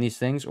pricing in these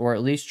things, or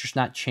at least just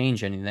not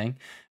change anything.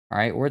 All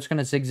right. Or it's going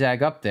to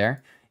zigzag up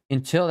there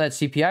until that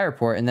CPI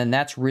report. And then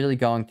that's really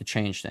going to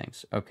change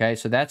things. Okay.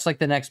 So that's like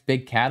the next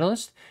big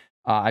catalyst.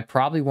 I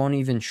probably won't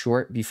even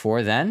short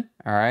before then.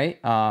 All right.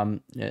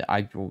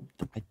 I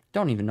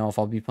don't even know if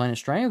I'll be playing a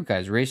strangle,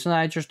 guys. Recently,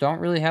 I just don't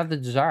really have the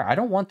desire. I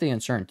don't want the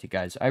uncertainty,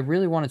 guys. I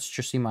really wanted to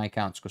just see my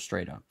accounts go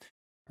straight up.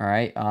 All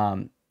right.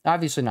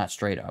 Obviously not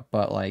straight up,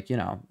 but like, you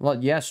know,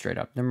 well, yeah, straight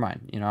up. Never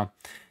mind. You know,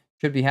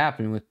 should be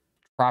happening with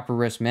proper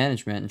risk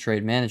management and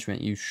trade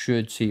management. You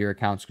should see your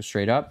accounts go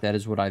straight up. That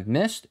is what I've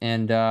missed.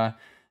 And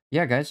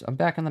yeah, guys, I'm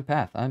back on the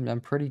path.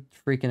 I'm pretty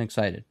freaking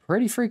excited.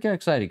 Pretty freaking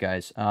excited,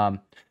 guys.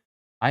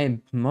 I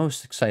am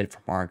most excited for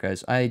tomorrow,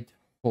 guys.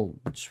 Oh,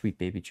 sweet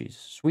baby Jesus.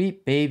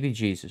 Sweet baby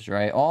Jesus,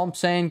 right? All I'm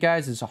saying,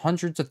 guys, is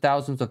hundreds of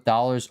thousands of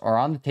dollars are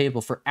on the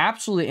table for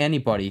absolutely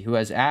anybody who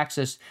has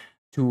access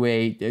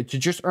to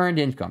just earned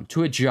income,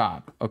 to a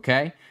job,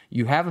 okay?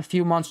 You have a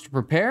few months to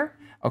prepare,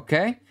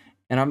 okay?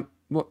 And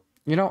well,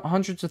 you know,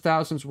 hundreds of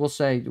thousands, we'll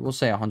say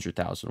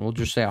 100,000. We'll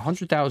just say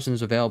 100,000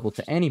 is available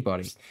to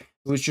anybody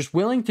who is just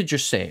willing to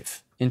just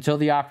save until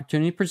the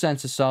opportunity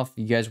presents itself.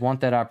 You guys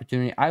want that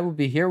opportunity, I will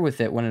be here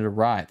with it when it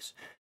arrives.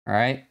 All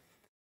right.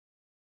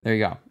 There you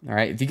go. All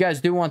right. If you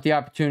guys do want the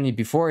opportunity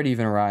before it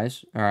even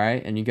arrives, all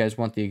right, and you guys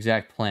want the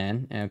exact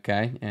plan,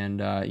 okay, and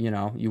you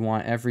know, you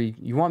want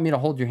me to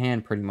hold your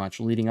hand pretty much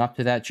leading up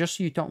to that, just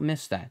so you don't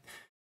miss that.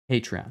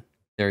 Patreon.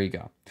 There you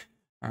go.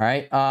 All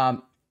right.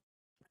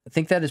 I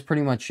think that is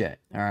pretty much it.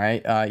 All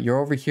right. You're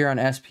over here on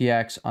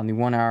SPX on the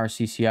 1 hour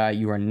CCI.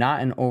 You are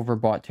not in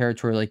overbought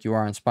territory like you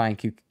are on SPY and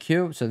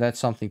QQQ. So that's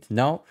something to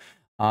note.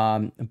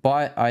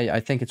 But I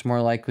think it's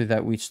more likely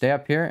that we stay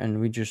up here and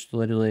we just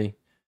literally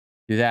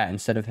do that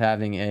instead of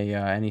having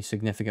any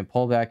significant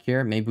pullback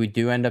here. Maybe we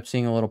do end up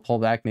seeing a little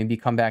pullback. Maybe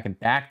come back and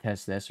back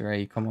test this. All right.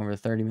 You come over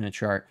the 30-minute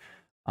chart.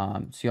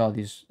 See all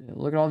these,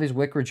 look at all these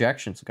wick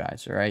rejections,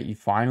 guys. All right. You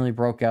finally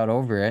broke out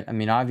over it. I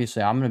mean,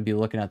 obviously I'm going to be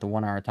looking at the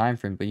 1 hour time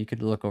frame, but you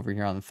could look over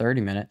here on the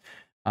 30-minute.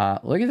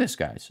 Look at this,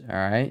 guys. All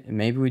right.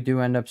 Maybe we do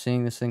end up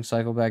seeing this thing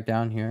cycle back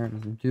down here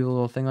and do a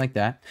little thing like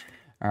that.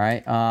 All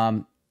right.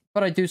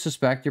 But I do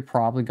suspect you're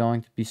probably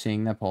going to be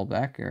seeing that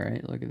pullback. All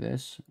right. Look at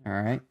this. All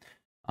right.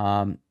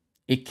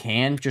 It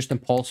can just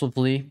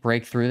impulsively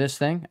break through this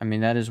thing. I mean,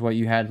 that is what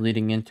you had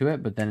leading into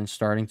it, but then it's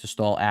starting to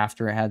stall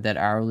after it had that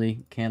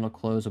hourly candle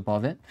close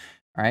above it.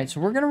 All right, so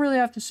we're going to really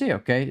have to see,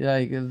 okay?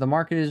 The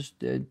market is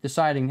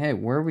deciding, hey,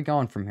 where are we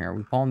going from here? Are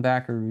we pulling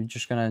back, or are we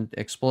just going to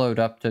explode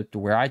up to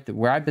where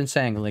I've been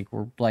saying, like,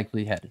 we're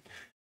likely headed?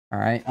 All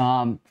right,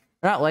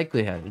 not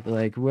likely headed,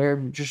 like, we're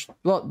just,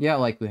 well, yeah,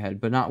 likely headed,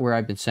 but not where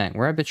I've been saying,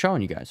 where I've been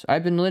showing you guys.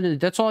 I've been literally,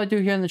 that's all I do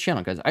here on the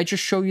channel, guys. I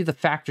just show you the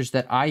factors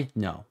that I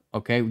know,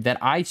 okay, that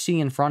I see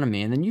in front of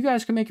me, and then you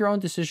guys can make your own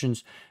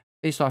decisions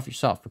based off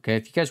yourself, okay?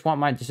 If you guys want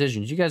my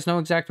decisions, you guys know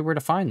exactly where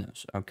to find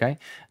those, okay?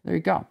 There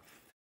you go.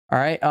 All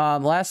right,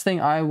 last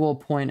thing I will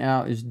point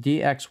out is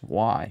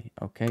DXY,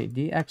 okay?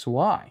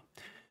 DXY.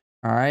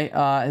 All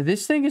right,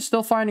 this thing is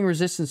still finding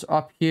resistance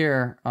up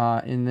here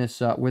in this,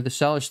 where the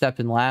seller stepped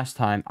in last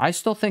time. I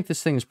still think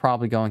this thing is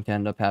probably going to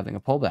end up having a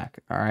pullback,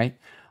 all right,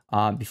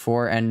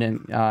 before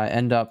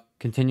end up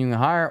continuing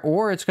higher,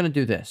 or it's going to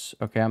do this,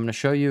 okay? I'm going to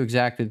show you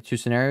exactly the two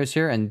scenarios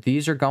here, and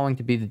these are going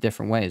to be the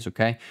different ways,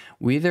 okay?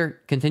 We either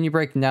continue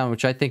breaking down,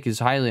 which I think is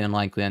highly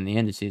unlikely on the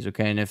indices,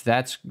 okay? And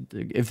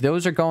if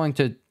those are going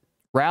to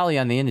rally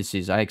on the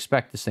indices, I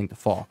expect this thing to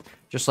fall.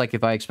 Just like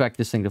if I expect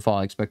this thing to fall,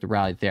 I expect a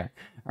rally there.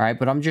 All right,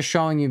 but I'm just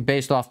showing you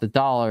based off the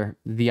dollar,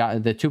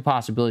 the two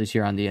possibilities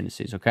here on the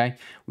indices, okay?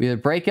 We either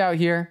break out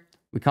here,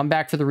 we come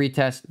back for the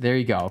retest, there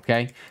you go,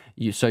 okay?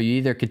 So you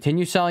either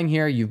continue selling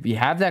here, you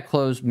have that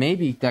close,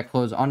 maybe that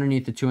close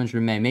underneath the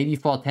 200 MA, maybe you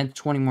fall 10 to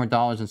 20 more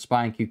dollars in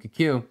SPY and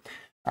QQQ,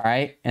 all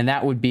right? And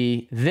that would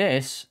be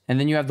this, and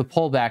then you have the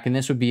pullback, and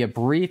this would be a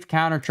brief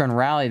counter trend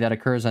rally that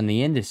occurs on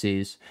the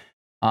indices.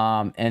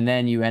 And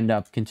then you end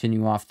up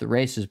continuing off the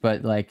races.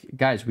 But like,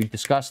 guys, we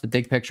discussed the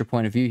big picture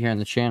point of view here on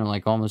the channel,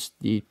 like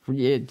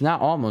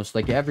not almost,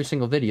 like every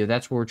single video.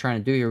 That's what we're trying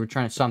to do here. We're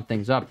trying to sum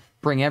things up,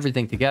 bring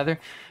everything together.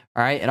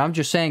 All right. And I'm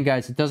just saying,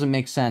 guys, it doesn't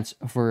make sense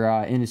for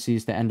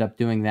indices to end up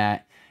doing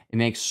that. It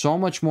makes so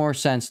much more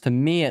sense to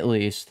me, at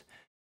least,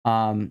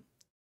 end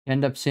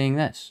up seeing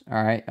this.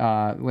 All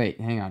right.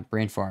 Wait, hang on.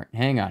 Brain fart.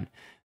 Hang on.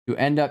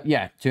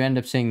 to end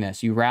up seeing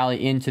this. You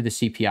rally into the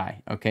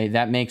CPI. Okay,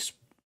 that makes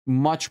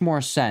much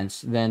more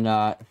sense than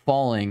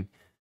falling.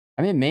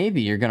 I mean,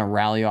 maybe you're gonna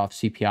rally off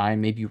CPI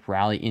and maybe you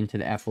rally into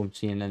the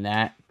FOMC and then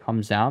that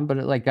comes down. But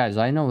like, guys,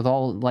 I know with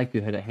all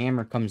likelihood a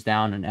hammer comes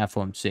down in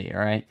FOMC. All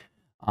right,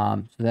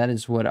 so that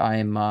is what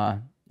I'm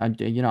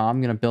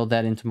gonna build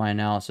that into my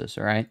analysis.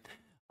 All right,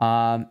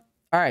 all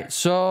right.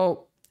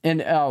 So and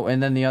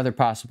then the other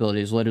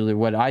possibility is literally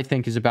what I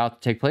think is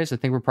about to take place. I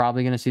think we're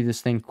probably gonna see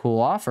this thing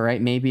cool off. All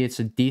right, maybe it's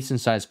a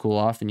decent sized cool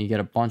off, and you get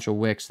a bunch of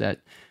wicks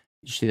that.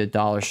 You see the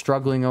dollar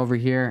struggling over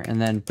here,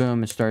 and then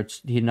boom, it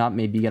starts heating up.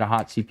 Maybe you get a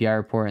hot CPI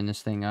report, and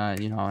this thing,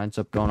 ends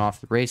up going off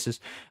the races.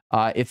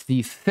 If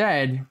the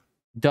Fed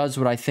does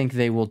what I think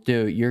they will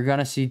do, you're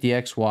gonna see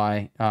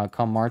DXY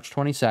come March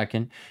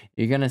 22nd.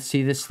 You're gonna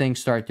see this thing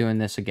start doing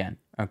this again.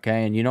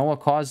 Okay, and you know what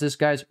caused this,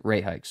 guys?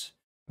 Rate hikes.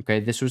 Okay,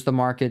 this was the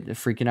market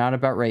freaking out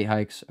about rate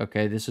hikes.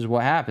 Okay, this is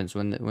what happens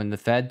when the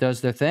Fed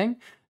does their thing,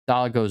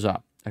 dollar goes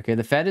up. Okay,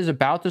 the Fed is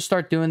about to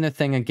start doing their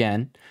thing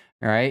again.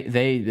 All right,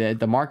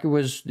 the market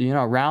was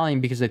rallying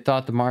because they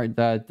thought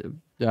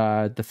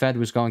the Fed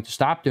was going to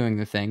stop doing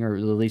the thing, or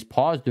at least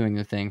pause doing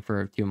the thing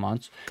for a few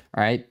months.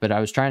 All right, but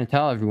I was trying to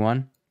tell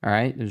everyone. All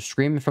right, they're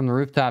screaming from the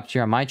rooftops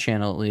here on my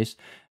channel, at least.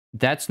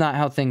 That's not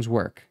how things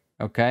work.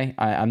 Okay,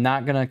 I'm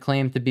not gonna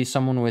claim to be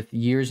someone with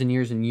years and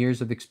years and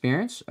years of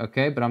experience.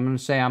 Okay, but I'm gonna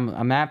say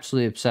I'm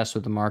absolutely obsessed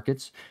with the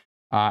markets.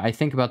 I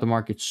think about the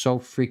markets so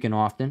freaking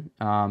often.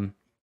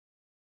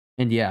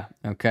 And yeah,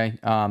 okay.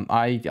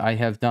 I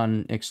have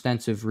done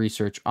extensive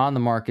research on the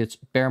markets,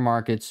 bear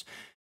markets,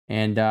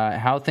 and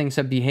how things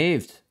have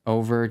behaved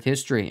over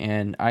history.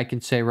 And I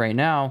can say right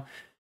now,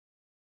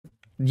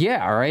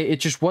 yeah, all right, it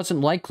just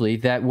wasn't likely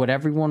that what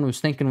everyone was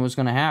thinking was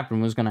going to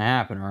happen,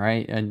 all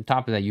right? And on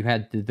top of that, you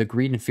had the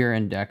greed and fear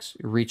index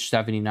reach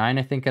 79,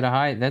 I think, at a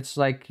high. That's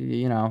like,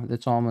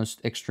 that's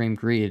almost extreme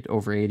greed,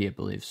 over 80, I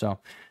believe. So,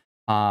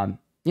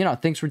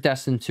 things were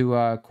destined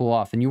to cool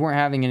off, and you weren't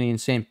having any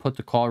insane put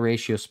to call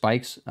ratio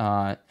spikes.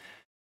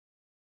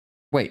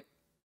 Wait.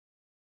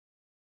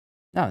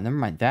 No, never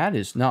mind. That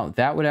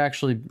would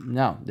actually,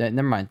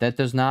 never mind. That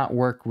does not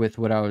work with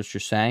what I was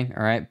just saying.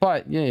 All right.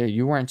 But yeah,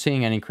 you weren't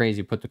seeing any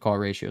crazy put to call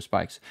ratio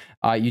spikes.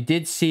 You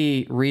did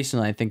see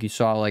recently, I think you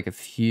saw like a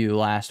few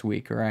last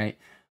week. All right.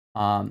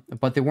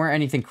 But they weren't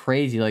anything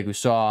crazy like we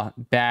saw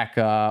back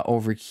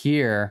over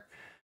here.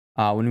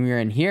 When we were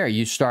in here,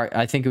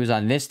 I think it was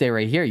on this day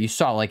right here, you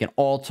saw like an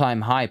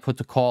all-time high put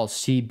to call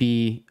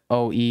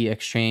CBOE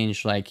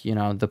exchange, like,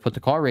 the put to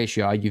call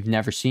ratio. You've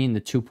never seen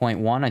the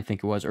 2.1, I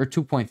think it was, or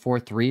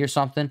 2.43 or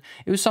something.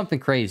 It was something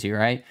crazy,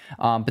 right?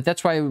 But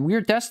that's why we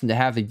were destined to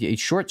have a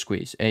short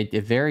squeeze, a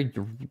very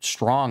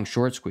strong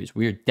short squeeze.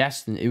 We were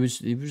destined, it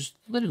was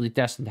literally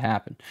destined to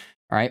happen,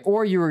 all right?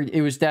 Or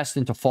it was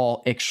destined to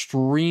fall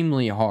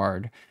extremely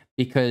hard,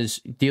 because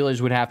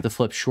dealers would have to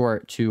flip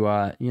short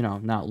to,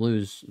 not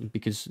lose.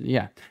 Because,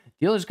 yeah,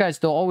 dealers, guys,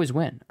 they'll always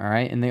win, all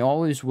right? And they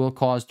always will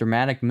cause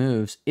dramatic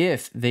moves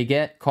if they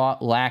get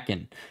caught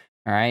lacking,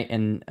 all right?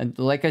 And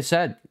like I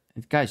said,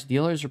 guys,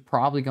 dealers are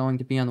probably going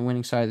to be on the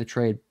winning side of the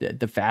trade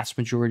the vast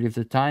majority of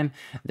the time.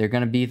 They're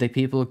going to be the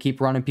people who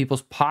keep running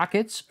people's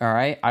pockets, all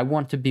right? I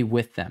want to be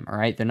with them, all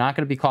right? They're not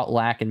going to be caught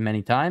lacking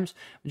many times,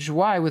 which is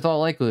why, with all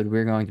likelihood,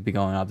 we're going to be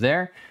going up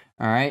there,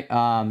 all right?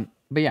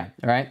 But yeah,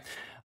 all right?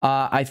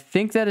 I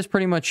think that is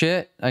pretty much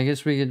it. I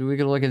guess we could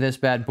look at this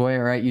bad boy.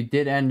 All right, you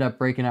did end up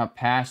breaking out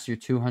past your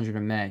 200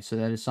 MA, so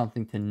that is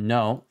something to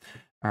note.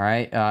 All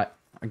right,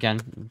 again,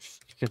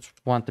 just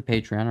want the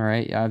Patreon. All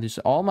right, just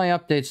all my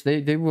updates,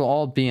 they will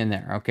all be in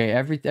there. Okay,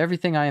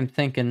 everything I am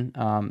thinking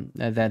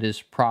that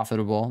is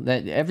profitable,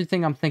 that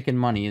everything I'm thinking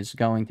money is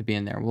going to be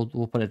in there.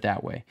 We'll put it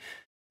that way.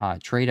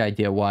 Trade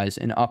idea wise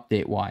and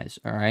update wise.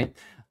 All right.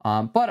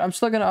 But I'm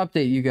still going to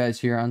update you guys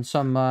here on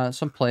some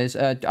plays.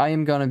 I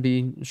am going to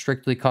be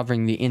strictly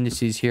covering the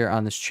indices here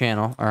on this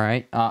channel. All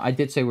right. I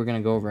did say we're going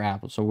to go over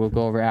Apple, so we'll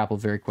go over Apple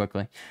very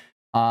quickly.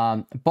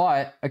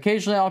 But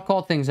occasionally I'll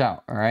call things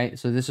out. All right.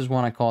 So this is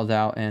one I called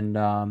out,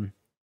 and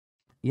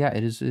yeah,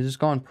 it is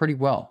going pretty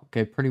well.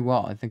 Okay, pretty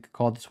well. I think I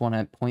called this one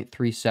at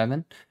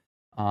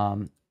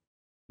 0.37.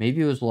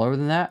 Maybe it was lower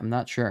than that. I'm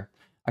not sure.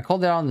 I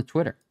called it out on the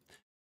Twitter.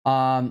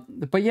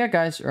 But yeah,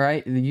 guys, all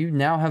right, you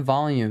now have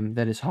volume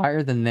that is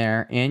higher than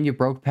there, and you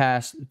broke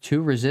past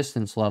two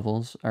resistance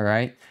levels. All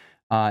right,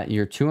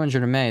 your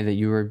 200 MA that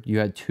you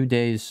had 2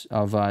 days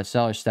of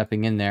sellers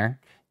stepping in there.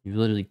 You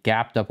literally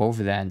gapped up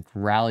over that and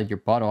rallied your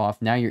butt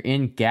off. Now you're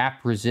in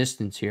gap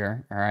resistance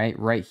here. All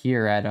right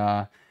here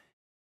at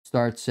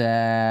starts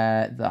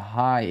at the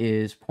high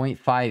is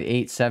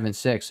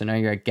 0.5876. So now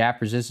you're at gap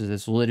resistance.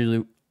 That's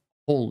literally,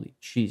 holy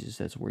Jesus,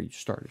 that's where you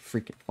started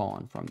freaking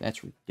falling from.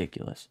 That's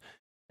ridiculous.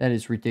 That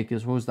is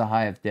ridiculous. What was the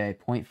high of day?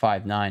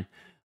 0.59.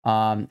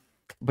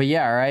 But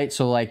yeah, all right.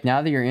 So like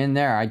now that you're in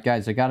there,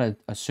 guys, I got to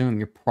assume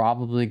you're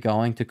probably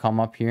going to come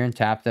up here and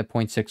tap that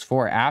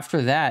 0.64.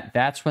 After that,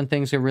 that's when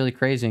things get really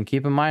crazy. And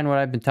keep in mind what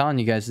I've been telling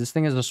you guys. This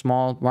thing is a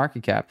small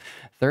market cap,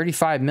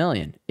 35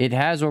 million. It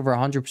has over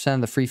 100%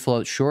 of the free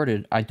float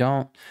shorted. I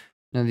don't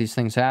None of these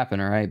things happen,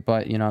 all right?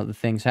 But, you know, the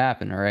things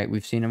happen, all right?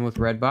 We've seen them with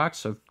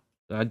Redbox.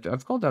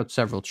 I've called out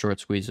several short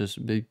squeezes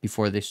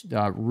before they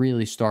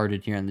really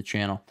started here on the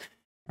channel,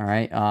 all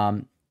right?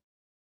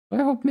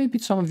 I hope maybe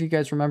some of you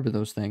guys remember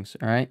those things,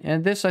 all right?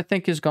 And this, I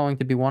think, is going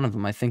to be one of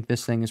them. I think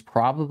this thing is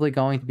probably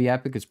going to be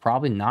epic. It's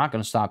probably not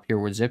going to stop here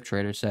where Zip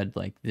Trader said,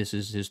 like, this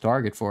is his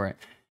target for it.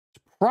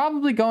 It's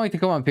probably going to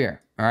go up here,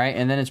 all right?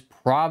 And then it's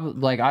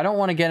probably, like, I don't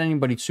want to get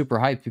anybody super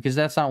hyped because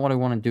that's not what I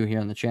want to do here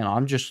on the channel.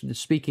 I'm just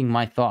speaking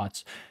my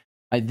thoughts.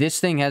 This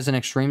thing has an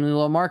extremely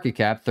low market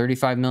cap,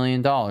 $35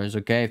 million,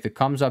 okay? If it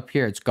comes up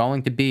here, it's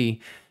going to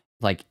be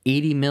like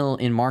 80 mil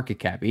in market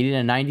cap, 80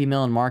 to 90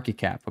 mil in market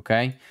cap,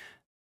 okay?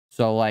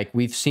 So, like,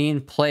 we've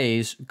seen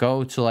plays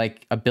go to,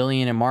 like, $1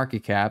 billion in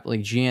market cap, like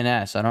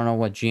GNS. I don't know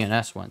what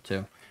GNS went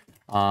to,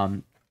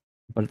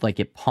 but, like,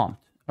 it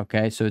pumped,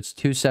 okay? So, it's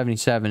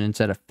 277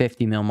 instead of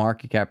 50 mil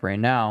market cap right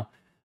now.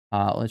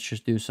 Let's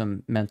just do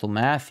some mental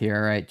math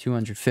here, right?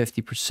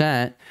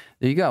 250%.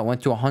 There you go.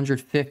 Went to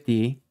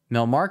 150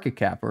 mil market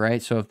cap, all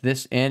right? So, if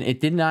this, and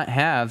it did not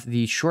have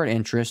the short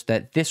interest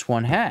that this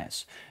one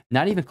has.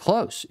 Not even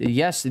close.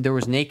 Yes, there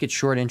was naked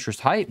short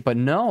interest height, but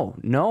no,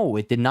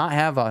 it did not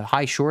have a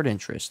high short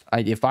interest.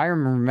 If I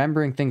am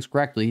remembering things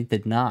correctly, it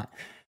did not.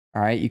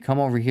 All right, you come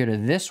over here to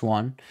this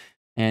one,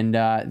 and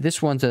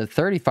this one's a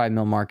 35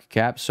 mil market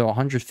cap, so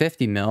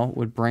 150 mil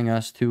would bring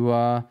us to,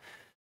 what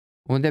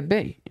would that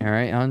be? All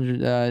right,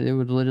 100, it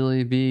would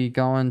literally be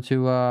going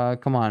to,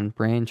 come on,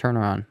 brain, turn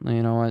around.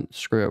 You know what?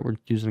 Screw it. We're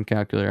using a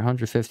calculator.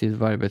 150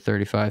 divided by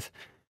 35.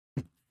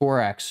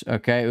 4x,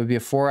 okay? It would be a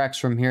 4x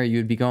from here.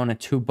 You'd be going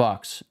to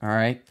 $2, all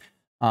right?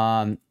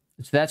 So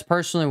that's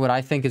personally what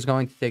I think is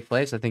going to take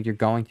place. I think you're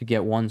going to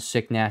get one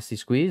sick, nasty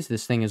squeeze.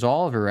 This thing is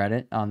all over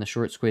Reddit on the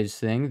short squeeze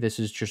thing. This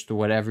is just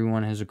what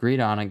everyone has agreed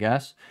on, I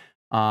guess.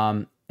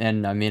 And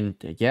I mean,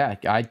 yeah,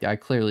 I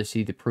clearly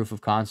see the proof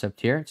of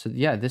concept here. So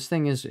yeah, this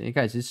thing is,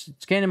 guys, it's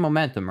gaining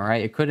momentum, all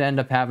right? It could end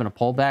up having a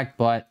pullback,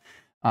 but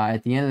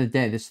at the end of the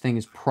day, this thing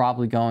is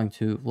probably going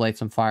to light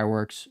some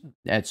fireworks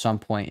at some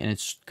point, and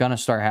it's going to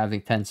start having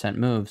 10-cent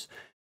moves.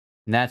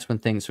 And that's when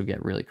things will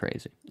get really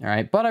crazy. All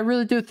right. But I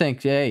really do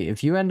think, hey,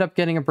 if you end up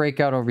getting a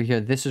breakout over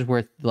here, this is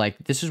where, like,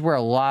 this is where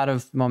a lot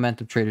of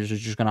momentum traders are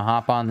just going to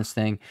hop on this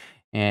thing,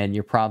 and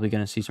you're probably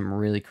going to see some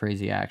really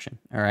crazy action.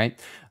 All right.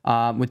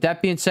 With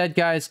that being said,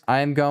 guys,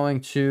 I am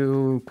going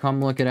to come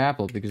look at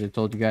Apple because I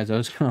told you guys I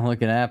was going to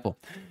look at Apple.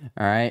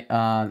 All right.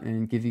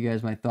 And give you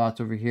guys my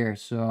thoughts over here.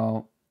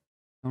 So,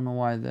 don't know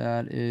why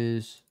that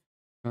is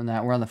doing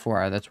that. We're on the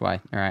 4 hour. That's why.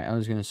 All right. I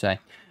was going to say,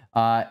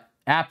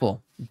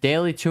 Apple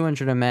daily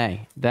 200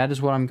 MA. That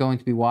is what I'm going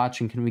to be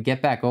watching. Can we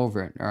get back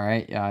over it? All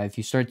right. If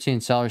you start seeing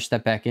sellers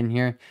step back in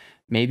here,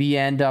 maybe you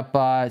end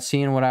up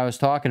seeing what I was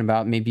talking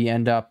about. Maybe you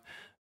end up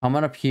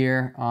coming up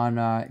here on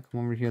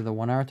come over here, the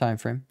 1 hour time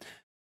frame.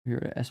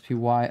 Here at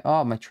SPY.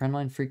 Oh, my trend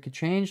line freaking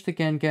changed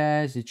again,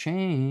 guys. It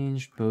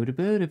changed. Boo da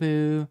boo da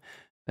boo.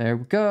 There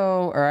we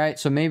go. All right.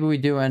 So maybe we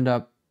do end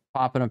up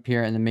popping up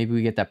here, and then maybe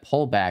we get that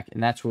pullback,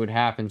 and that's what would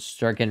happen.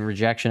 Start getting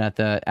rejection at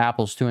the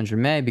Apple's 200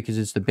 MA because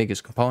it's the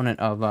biggest component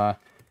of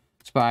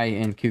SPY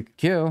and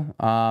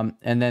QQQ.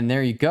 And then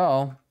there you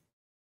go.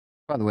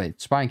 By the way,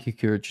 SPY and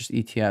QQQ are just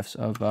ETFs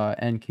of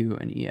NQ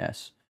and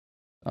ES.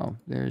 So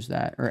there's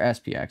that, or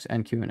SPX,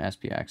 NQ and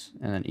SPX,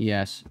 and then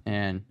ES.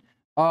 And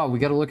oh, we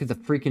got to look at the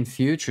freaking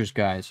futures,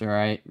 guys. All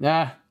right,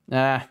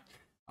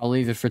 I'll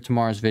leave it for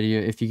tomorrow's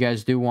video. If you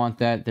guys do want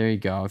that, there you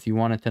go. If you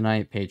want it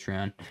tonight,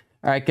 Patreon.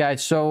 All right,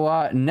 guys,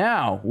 so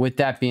now, with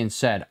that being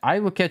said, I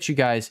will catch you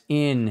guys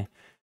in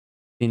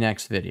the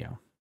next video,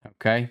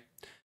 okay?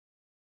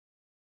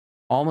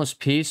 Almost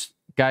peace.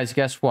 Guys,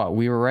 guess what?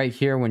 We were right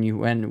here when you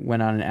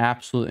went on an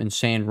absolute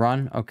insane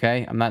run,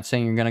 okay? I'm not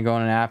saying you're going to go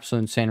on an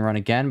absolute insane run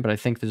again, but I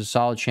think there's a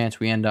solid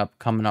chance we end up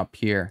coming up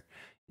here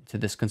to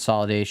this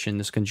consolidation,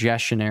 this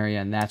congestion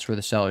area, and that's where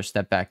the sellers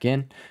step back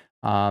in.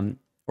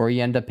 Or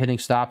you end up hitting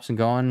stops and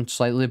going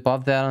slightly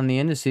above that on the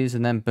indices,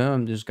 and then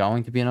boom, there's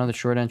going to be another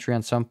short entry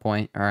on some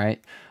point. All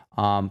right.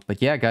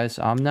 But yeah, guys,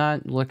 I'm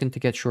not looking to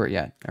get short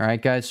yet. All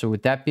right, guys. So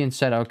with that being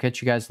said, I'll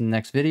catch you guys in the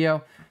next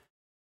video.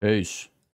 Peace.